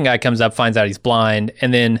 And the second guy comes up, finds out he's blind.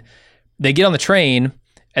 And then they get on the train,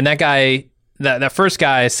 and that guy, that first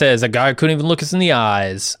guy says, a guy couldn't even look us in the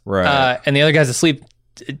eyes. Right. And the other guy's asleep,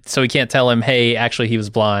 so he can't tell him, hey, actually, he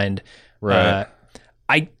was blind. Right.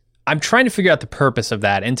 I'm trying to figure out the purpose of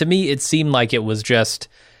that. And to me, it seemed like it was just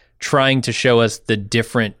trying to show us the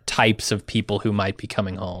different types of people who might be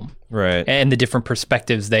coming home, right, and the different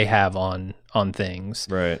perspectives they have on things,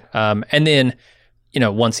 right. And then, you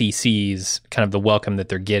know, once he sees kind of the welcome that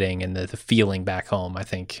they're getting and the feeling back home, I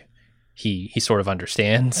think he sort of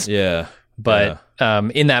understands. Yeah, but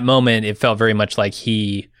in that moment, it felt very much like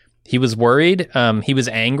he was worried. He was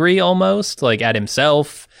angry almost, like at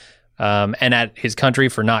himself, and at his country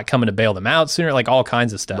for not coming to bail them out sooner, like all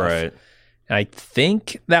kinds of stuff, right. I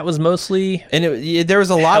think that was mostly, and there was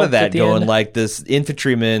a lot of that going. End. Like this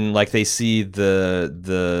infantryman, like they see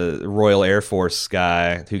the Royal Air Force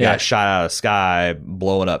guy who got shot out of the sky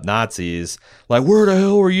blowing up Nazis. Like, where the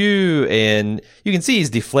hell were you? And you can see he's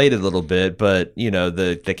deflated a little bit, but you know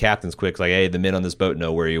the captain's quick, like, hey, the men on this boat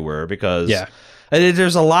know where you were, because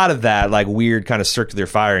there's a lot of that like weird kind of circular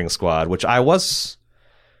firing squad, which I'm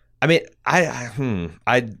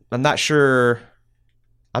not sure.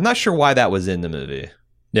 I'm not sure why that was in the movie.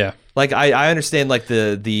 Yeah. Like I understand like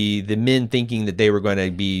the men thinking that they were going to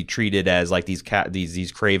be treated as like these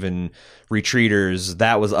craven retreaters.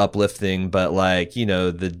 That was uplifting, but like, you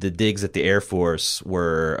know, the digs at the Air Force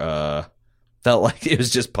were felt like it was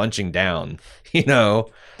just punching down, you know?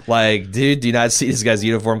 Like, dude, do you not see this guy's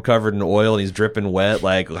uniform covered in oil and he's dripping wet?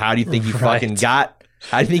 Like, how do you think he fucking got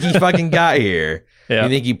here? Yeah. You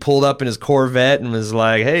think he pulled up in his Corvette and was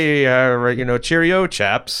like, "Hey, you know, cheerio,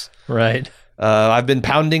 chaps." Right. I've been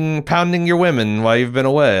pounding your women while you've been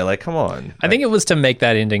away. Like, come on. I think it was to make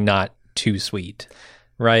that ending not too sweet,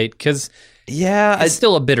 right? Because it's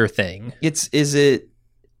still a bitter thing. Is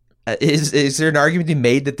there an argument to be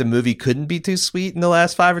made that the movie couldn't be too sweet in the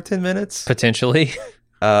last 5 or 10 minutes? Potentially.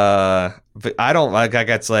 But I don't like.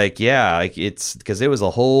 It's like, yeah, like it's because it was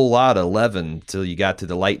a whole lot of leaven till you got to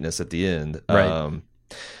the lightness at the end. Right.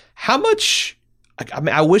 How much? I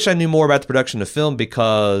mean, I wish I knew more about the production of the film,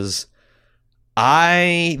 because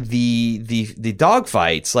the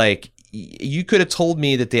dogfights, like you could have told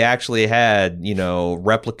me that they actually had, you know,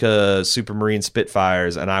 replica Supermarine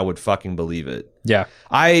Spitfires, and I would fucking believe it. Yeah.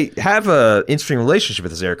 I have a interesting relationship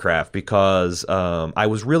with this aircraft because I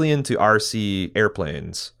was really into RC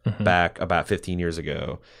airplanes back about 15 years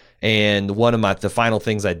ago. And one of the final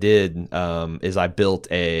things I did is I built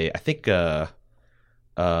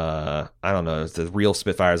I don't know. The real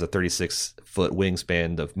Spitfire is a 36-foot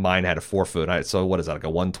wingspan. Mine had a 4-foot. So what is that, like a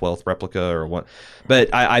 1/12 replica or what?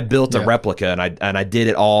 But I built a replica, and I did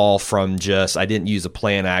it all from just. I didn't use a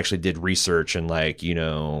plan. I actually did research and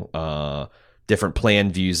different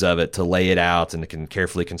plan views of it to lay it out and can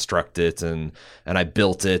carefully construct it, and I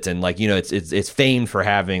built it, and it's famed for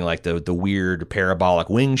having like the weird parabolic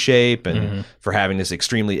wing shape and for having this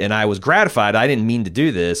extremely. And I was gratified. I didn't mean to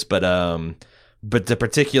do this, but the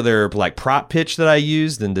particular like prop pitch that I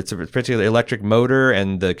used and the particular electric motor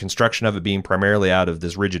and the construction of it being primarily out of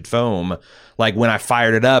this rigid foam, like when I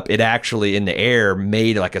fired it up, it actually in the air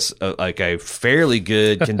made like a fairly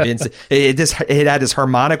good convincing. it had this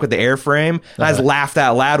harmonic with the airframe. And I just laughed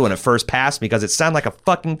out loud when it first passed me because it sounded like a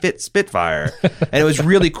fucking Spitfire, and it was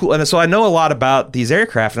really cool. And so I know a lot about these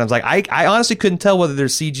aircraft, and I was like, I honestly couldn't tell whether they're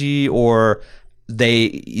CG or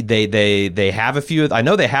they have a few. I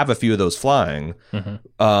know they have a few of those flying.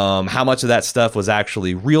 How much of that stuff was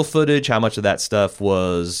actually real footage? How much of that stuff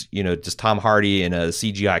was just Tom Hardy in a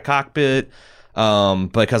CGI cockpit?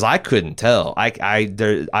 Because I couldn't tell.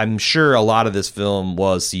 I'm sure a lot of this film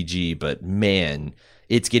was CG, but man,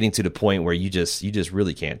 it's getting to the point where you just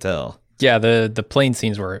really can't tell. Yeah, the plane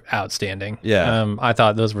scenes were outstanding. Yeah, I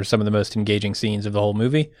thought those were some of the most engaging scenes of the whole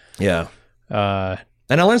movie. Yeah.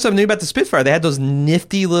 And I learned something new about the Spitfire. They had those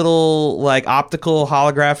nifty little like optical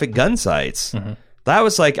holographic gun sights. That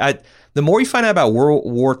was like the more you find out about World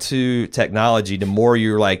War II technology, the more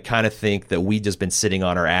you like kind of think that we just been sitting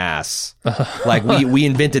on our ass. Like we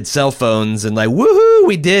invented cell phones and like woohoo,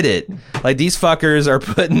 we did it. Like these fuckers are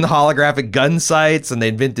putting holographic gun sights, and they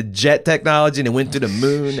invented jet technology and it went to the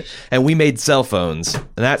moon, and we made cell phones, and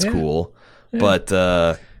that's cool. Yeah.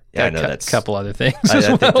 But yeah, I know that's a couple other things as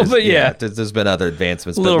well, but there's been other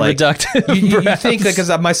advancements. A little but like, reductive. You think because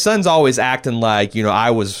my son's always acting like I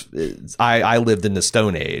lived in the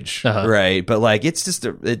Stone Age, right? But like it's just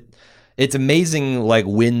it's amazing like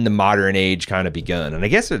when the modern age kind of begun, and I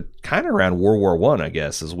guess it kind of around World War I. I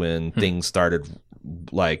guess is when things started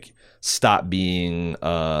like stopped being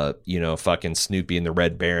fucking Snoopy and the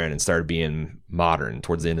Red Baron and started being modern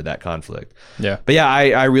towards the end of that conflict. Yeah. But yeah,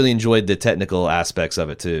 I really enjoyed the technical aspects of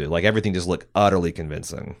it too. Like everything just looked utterly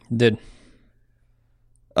convincing. Did.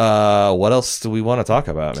 What else do we want to talk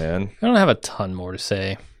about, man? I don't have a ton more to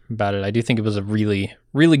say about it. I do think it was a really,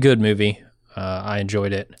 really good movie. I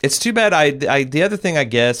enjoyed it. It's too bad the other thing I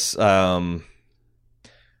guess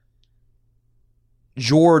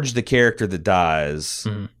George, the character that dies,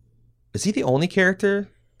 is he the only character,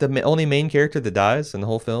 only main character that dies in the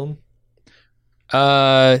whole film?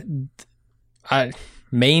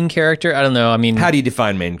 Main character? I don't know. I mean, how do you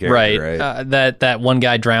define main character? Right. That one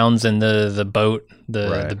guy drowns in the boat,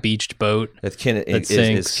 the beached boat. It's Kenneth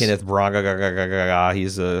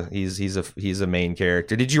Branagh. He's a main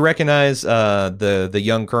character. Did you recognize the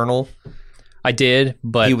young colonel? I did,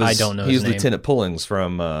 but I don't know his name. He was Lieutenant Pullings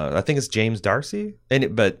from, I think it's James Darcy,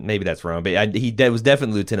 but maybe that's wrong. But he was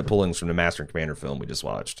definitely Lieutenant Pullings from the Master and Commander film we just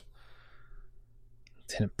watched.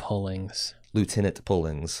 Lieutenant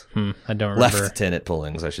Pullings. I don't remember. Lieutenant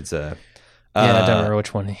Pullings, I should say. Yeah, I don't remember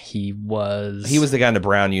which one he was. He was the guy in the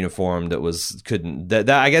brown uniform that couldn't.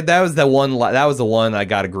 That was the one. That was the one I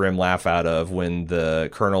got a grim laugh out of when the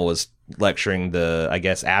colonel was lecturing the, I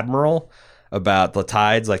guess, admiral about the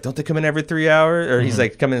tides. Like, don't they come in every 3 hours? Or he's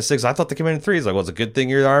like, come in 6. I thought they come in 3. He's like, well, it's a good thing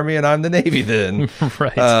you're the Army and I'm the Navy then.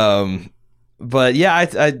 Right. But yeah,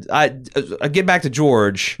 I get back to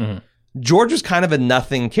George. George was kind of a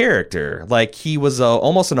nothing character. Like he was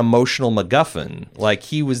almost an emotional MacGuffin. Like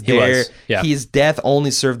he was there. His death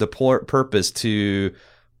only served the purpose to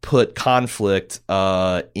put conflict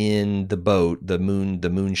in the boat, the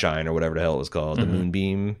moonshine or whatever the hell it was called, the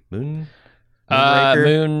moonbeam,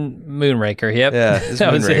 Moonraker. Moonraker. Yep. Yeah, it's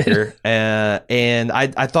Moonraker. And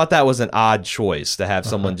I thought that was an odd choice to have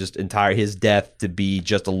someone just his death to be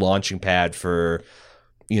just a launching pad for,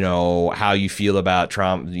 how you feel about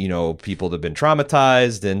trauma, people that have been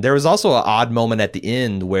traumatized. And there was also an odd moment at the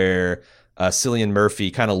end where Cillian Murphy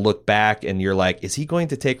kind of looked back and you're like, is he going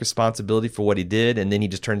to take responsibility for what he did? And then he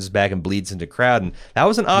just turns his back and bleeds into the crowd. And that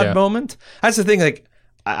was an odd moment. That's the thing. Like,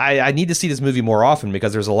 I need to see this movie more often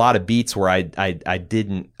because there's a lot of beats where I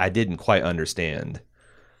didn't quite understand,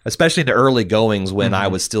 especially the early goings when I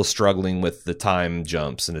was still struggling with the time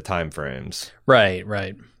jumps and the time frames.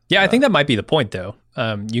 Right. Yeah, I think that might be the point, though.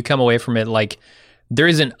 You come away from it like there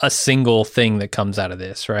isn't a single thing that comes out of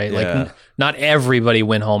this, right? Like not everybody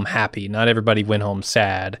went home happy. Not everybody went home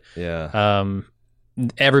sad. Yeah.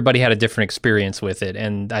 everybody had a different experience with it,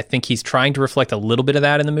 and I think he's trying to reflect a little bit of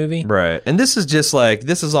that in the movie. Right. And this is just like,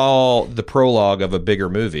 this is all the prologue of a bigger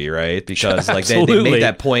movie, right? Because like they made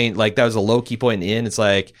that point, like that was a low key point in the end. It's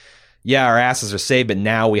like, yeah, our asses are saved, but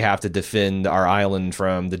now we have to defend our island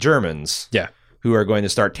from the Germans. Yeah. Who are going to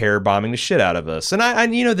start terror bombing the shit out of us. And I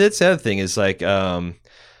you know, that's the other thing is like,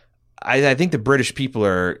 I think the British people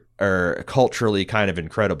are culturally kind of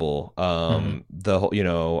incredible. The whole, you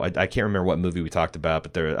know, I can't remember what movie we talked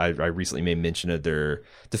about, but I recently made mention of the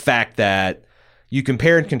fact that you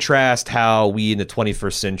compare and contrast how we in the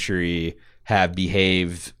 21st century have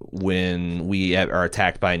behaved when we are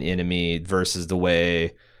attacked by an enemy versus the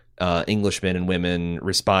way Englishmen and women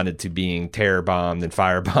responded to being terror bombed and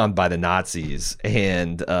firebombed by the Nazis.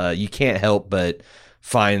 And you can't help but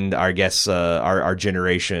find, I guess, our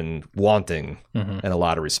generation wanting in a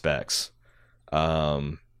lot of respects.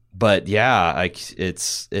 But yeah, like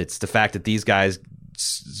it's the fact that these guys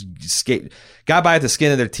got by at the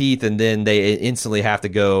skin of their teeth, and then they instantly have to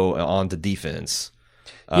go on to defense.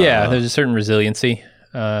 Yeah, there's a certain resiliency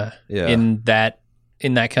in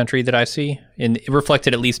that country that I see, and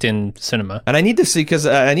reflected at least in cinema. And I need to see, because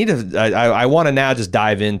I want to now just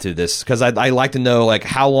dive into this, because I like to know, like,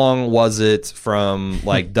 how long was it from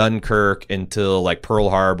like Dunkirk until like Pearl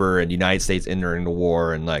Harbor and the United States entering the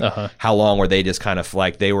war, and like how long were they just kind of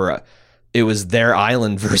like it was their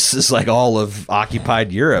island versus like all of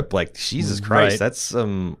occupied Europe. Like, Jesus Christ, that's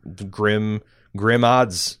some grim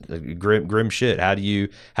odds, grim shit. How do you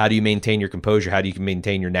maintain your composure? How do you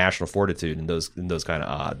maintain your national fortitude in those kind of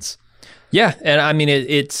odds? Yeah, and I mean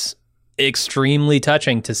it's extremely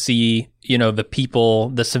touching to see, you know, the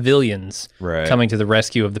people, the civilians, coming to the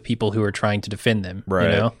rescue of the people who are trying to defend them.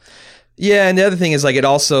 Right. You know? Yeah, and the other thing is, like, it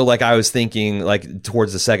also, like, I was thinking, like,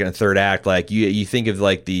 towards the second and third act, like, you think of,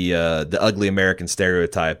 like, the ugly American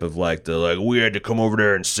stereotype of, like, we had to come over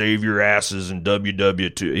there and save your asses in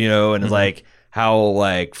WW2, you know, and like how,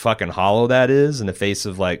 like, fucking hollow that is in the face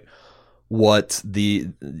of, like, what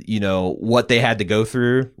what they had to go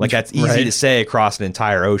through. Like, that's easy to say across an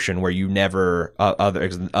entire ocean where you never,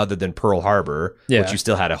 other than Pearl Harbor, which you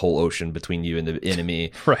still had a whole ocean between you and the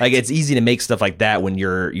enemy. Like, it's easy to make stuff like that when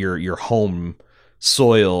your home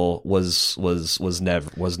soil was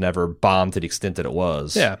never bombed to the extent that it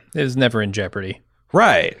was. Yeah, it was never in jeopardy.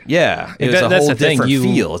 Right. Yeah. It was a whole different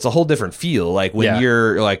feel. It's a whole different feel. Like when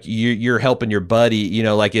you're like you're helping your buddy, you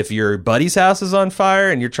know, like if your buddy's house is on fire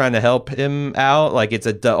and you're trying to help him out, like it's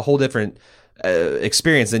a whole different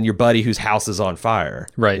experience than your buddy whose house is on fire.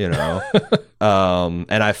 Right. You know.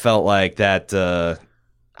 And I felt like that.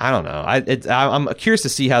 I don't know. I'm curious to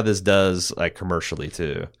see how this does, like, commercially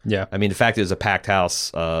too. Yeah. I mean, the fact that it was a packed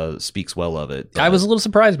house speaks well of it. I was a little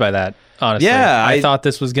surprised by that, honestly. Yeah. I thought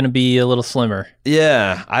this was going to be a little slimmer.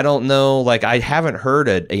 Yeah. I don't know. Like, I haven't heard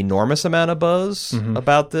an enormous amount of buzz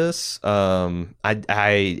about this.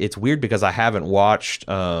 It's weird because I haven't watched.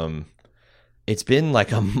 It's been like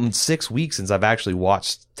 6 weeks since I've actually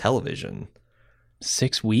watched television.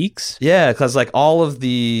 6 weeks? Yeah, because like all of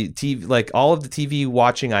the TV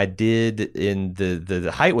watching I did in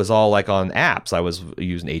the height was all like on apps. I was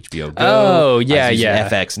using HBO Go. Oh yeah, I was using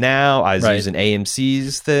FX Now. I was using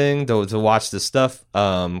AMC's thing to watch this stuff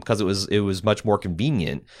because it was much more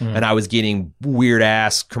convenient, and I was getting weird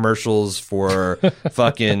ass commercials for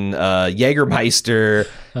fucking Jägermeister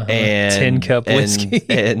and Tin Cup whiskey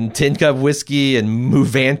and Tin Cup whiskey and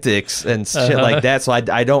Movantics and shit like that. So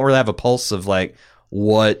I don't really have a pulse of like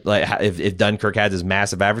what, like, if Dunkirk had this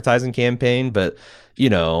massive advertising campaign, but you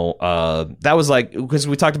know, that was like, because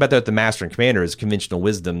we talked about that with the Master and Commander as conventional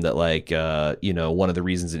wisdom that, like, you know, one of the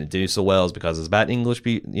reasons it didn't do so well is because it's about English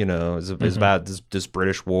people, you know, it's about this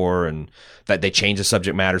British war, and that they changed the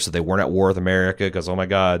subject matter so they weren't at war with America because, oh my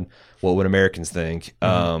God, what would Americans think?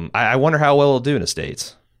 I wonder how well it'll do in the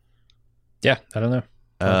States. Yeah, I don't know.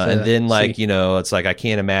 And then, like, you know, it's like I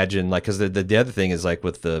can't imagine, like, because the other thing is, like,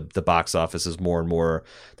 with the box office is more and more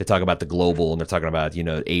they talk about the global, and they're talking about, you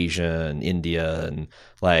know, Asia and India, and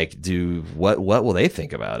like, what will they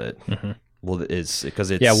think about it? Well, it's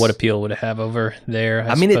because it's what appeal would it have over there?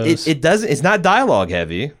 I mean, it doesn't. It's not dialogue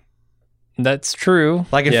heavy. That's true.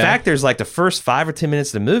 Like, in fact, there's like the first 5 or 10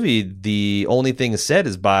 minutes of the movie, the only thing said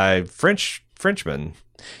is by Frenchmen.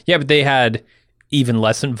 Yeah, but they had even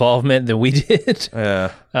less involvement than we did.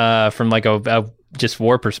 Yeah. From like a just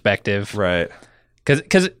war perspective. Right.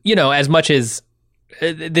 Because, you know, as much as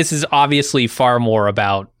this is obviously far more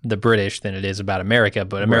about the British than it is about America,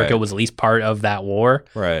 but America was at least part of that war.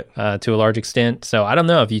 Right. To a large extent. So I don't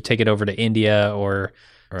know if you take it over to India or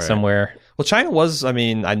somewhere. Well, China was, I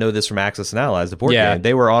mean, I know this from Axis and Allies, the board game.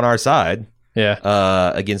 They were on our side.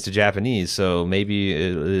 against the Japanese. So maybe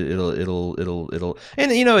it'll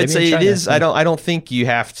and you know Maybe in it China, is. yeah. I don't think you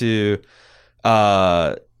have to.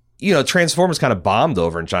 You know, Transformers kind of bombed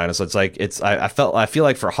over in China, so it's like I feel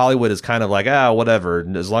like for Hollywood is kind of like whatever.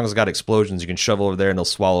 As long as it's got explosions, you can shove over there and they'll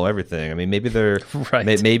swallow everything. I mean, maybe they're Right.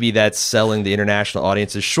 maybe that's selling the international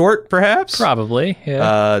audiences short, perhaps. Probably,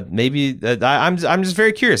 yeah. Maybe I'm just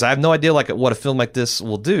very curious. I have no idea like what a film like this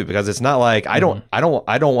will do, because it's not like I don't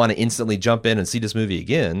want to instantly jump in and see this movie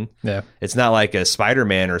again. Yeah. It's not like a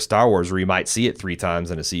Spider-Man or Star Wars where you might see it 3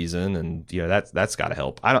 times in a season, and you know that's got to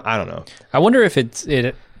help. I don't know. I wonder if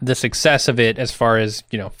the success of it, as far as,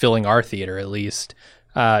 you know, filling our theater at least,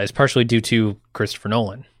 is partially due to Christopher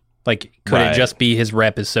Nolan. Like, could Right. it just be his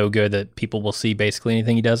rep is so good that people will see basically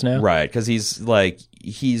anything he does now? Right, because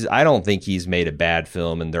I don't think he's made a bad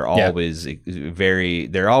film, and they're always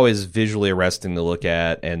they're always visually arresting to look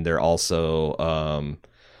at, and they're also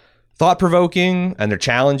thought-provoking, and they're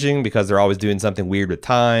challenging because they're always doing something weird with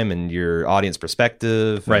time and your audience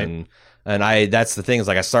perspective. Right. And that's the thing, is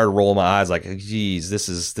like I started rolling my eyes like, geez, this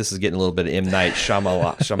is getting a little bit of M. Night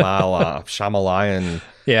Shyamalan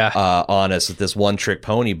on us with this one-trick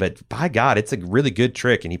pony. But by God, it's a really good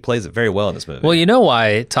trick, and he plays it very well in this movie. Well, you know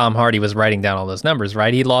why Tom Hardy was writing down all those numbers,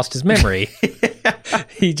 right? He lost his memory.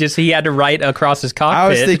 He had to write across his cockpit. I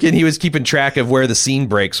was thinking he was keeping track of where the scene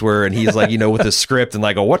breaks were, and he's like, you know, with the script and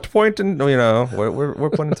like, what point in, you know,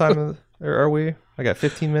 what point in time are we? I got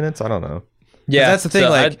 15 minutes. I don't know. Yeah, That's the thing. so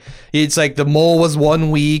like, it's like the mole was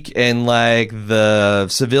 1 week, and like the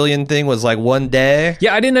civilian thing was like 1 day.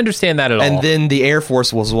 Yeah, I didn't understand that at all. And then the Air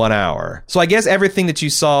Force was 1 hour. So I guess everything that you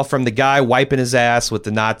saw from the guy wiping his ass with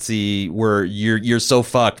the Nazi were you're so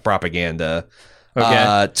fucked propaganda.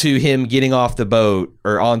 To him getting off the boat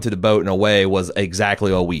or onto the boat and away was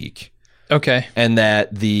exactly a week. Okay. And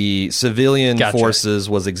that the civilian Gotcha. forces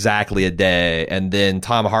was exactly a day. And then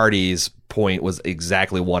Tom Hardy's point was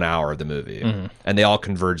exactly 1 hour of the movie. Mm-hmm. And they all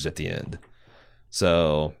converged at the end.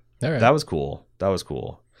 So All right. that was cool.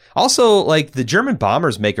 Also, like, the German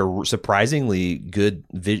bombers make a surprisingly good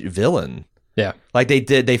villain. Yeah. Like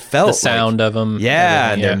they felt The sound of them.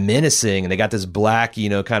 yeah, and everything, they're menacing, and they got this black, you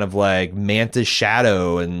know, kind of like mantis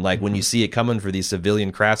shadow, and like when you see it coming for these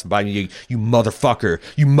civilian crafts by you motherfucker,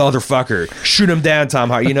 shoot him down, Tom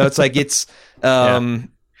Hardy. You know, it's like it's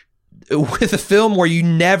with a film where you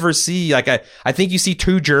never see, like, I think you see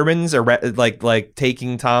 2 Germans like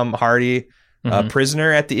taking Tom Hardy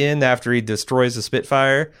prisoner at the end after he destroys the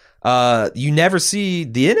Spitfire. You never see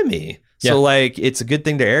the enemy. Yeah. So like, it's a good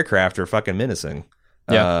thing the aircraft are fucking menacing.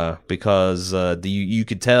 Because you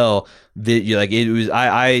could tell that it was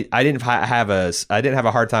I didn't have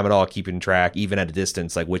a hard time at all keeping track, even at a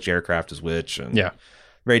distance, like which aircraft is which, and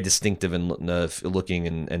very distinctive and looking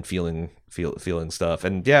and feeling stuff,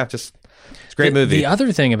 and just it's a great movie. The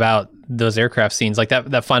other thing about those aircraft scenes, like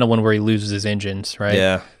that final one where he loses his engines, right?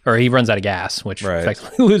 Yeah, or he runs out of gas, which Right.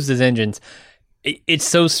 effectively loses his engines. It's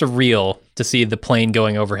so surreal to see the plane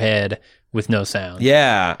going overhead with no sound.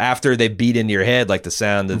 Yeah, after they beat into your head, like the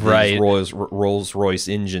sound of Right. these Rolls-Royce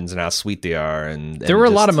engines and how sweet they are. And There were a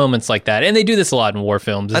lot of moments like that, and they do this a lot in war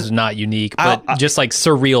films. This is not unique, but just like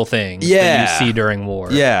surreal things that you see during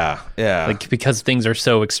war. Yeah. Like, because things are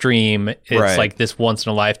so extreme, it's Right. like this once in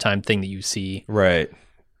a lifetime thing that you see. Right.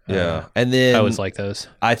 Yeah. And then I always like those.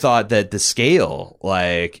 I thought that the scale,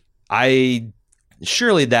 like,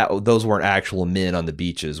 surely that those weren't actual men on the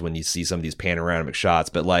beaches when you see some of these panoramic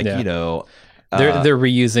shots, but like, Yeah. you know, They're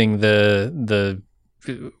reusing the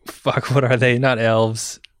fuck, what are they? Not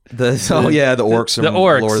elves. the orcs from The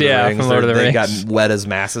orcs, Lord of the yeah, Rings. from Lord of the They Rings. got Weta's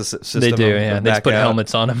massive system. They do, yeah. They just back put out.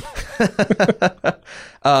 helmets on them.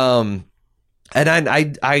 And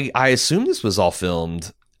I assume this was all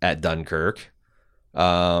filmed at Dunkirk.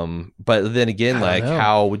 But then again, I don't like, know.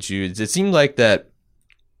 how would you? It seemed like that.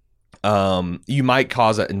 You might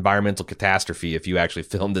cause an environmental catastrophe if you actually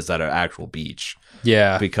filmed this at an actual beach,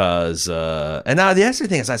 Yeah. because and now the other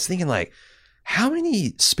thing is, I was thinking, like, how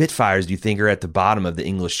many Spitfires do you think are at the bottom of the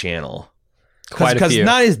English Channel? Quite a Because few.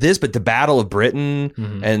 not is this, but the Battle of Britain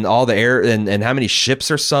and all the air and how many ships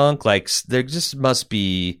are sunk. Like, there just must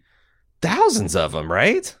be thousands of them,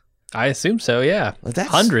 right? I assume so, yeah. That's-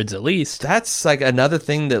 Hundreds at least. That's like another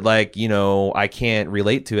thing that, like, you know, I can't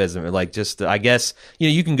relate to as like, just, I guess, you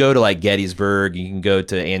know, you can go to like Gettysburg, you can go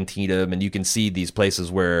to Antietam, and you can see these places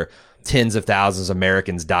where tens of thousands of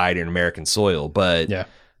Americans died in American soil, but Yeah.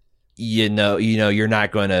 you know, you're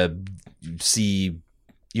not going to see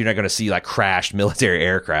you're not going to see like crashed military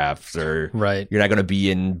aircraft, or Right. you're not going to be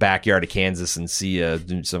in backyard of Kansas and see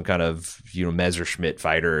some kind of Messerschmitt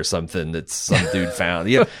fighter or something that some dude found.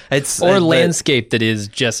 Yeah, it's Or landscape that is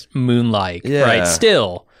just moonlight, Yeah. right?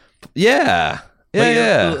 Still. Yeah,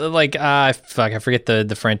 Like, I forget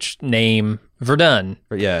the French name. Verdun.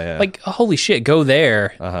 yeah. Like, holy shit, go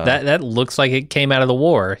there. Uh-huh. That looks like it came out of the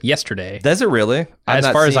war yesterday. Does it really? As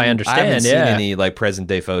far as I understand, I haven't seen yeah. any like present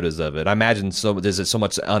day photos of it. I imagine is it so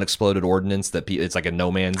much unexploded ordnance that it's like a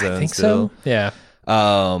no man's zone. I think still? so. Yeah.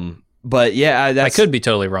 But yeah, I could be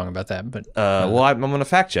totally wrong about that, but well, I'm going to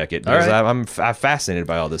fact check it because All right. I'm fascinated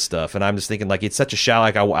by all this stuff, and I'm just thinking like it's such a shout.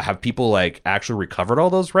 Like I have people like actually recovered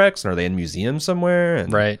all those wrecks, and are they in museums somewhere?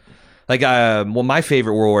 And, right. Like, well, my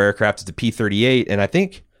favorite World War aircraft is the P-38, and I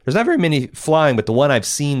think there's not very many flying, but the one I've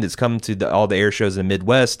seen that's come to all the air shows in the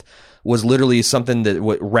Midwest was literally something that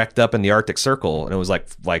wrecked up in the Arctic Circle, and it was like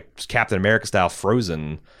Captain America style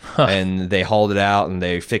frozen, and they hauled it out and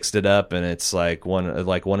they fixed it up, and it's like one of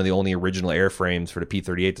the only original airframes for the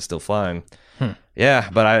P-38 that's still flying. Yeah,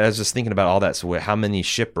 but I was just thinking about all that. So how many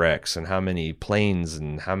shipwrecks and how many planes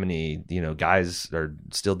and how many guys are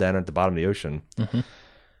still down at the bottom of the ocean. Mm-hmm.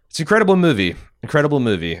 It's an incredible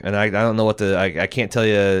movie, and I don't know what I can't tell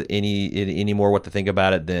you any more what to think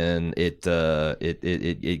about it than it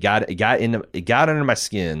got under my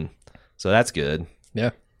skin, so that's good. Yeah,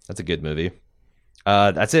 that's a good movie.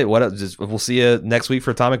 That's it. We'll see you next week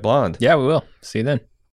for Atomic Blonde. Yeah, we will. See you then.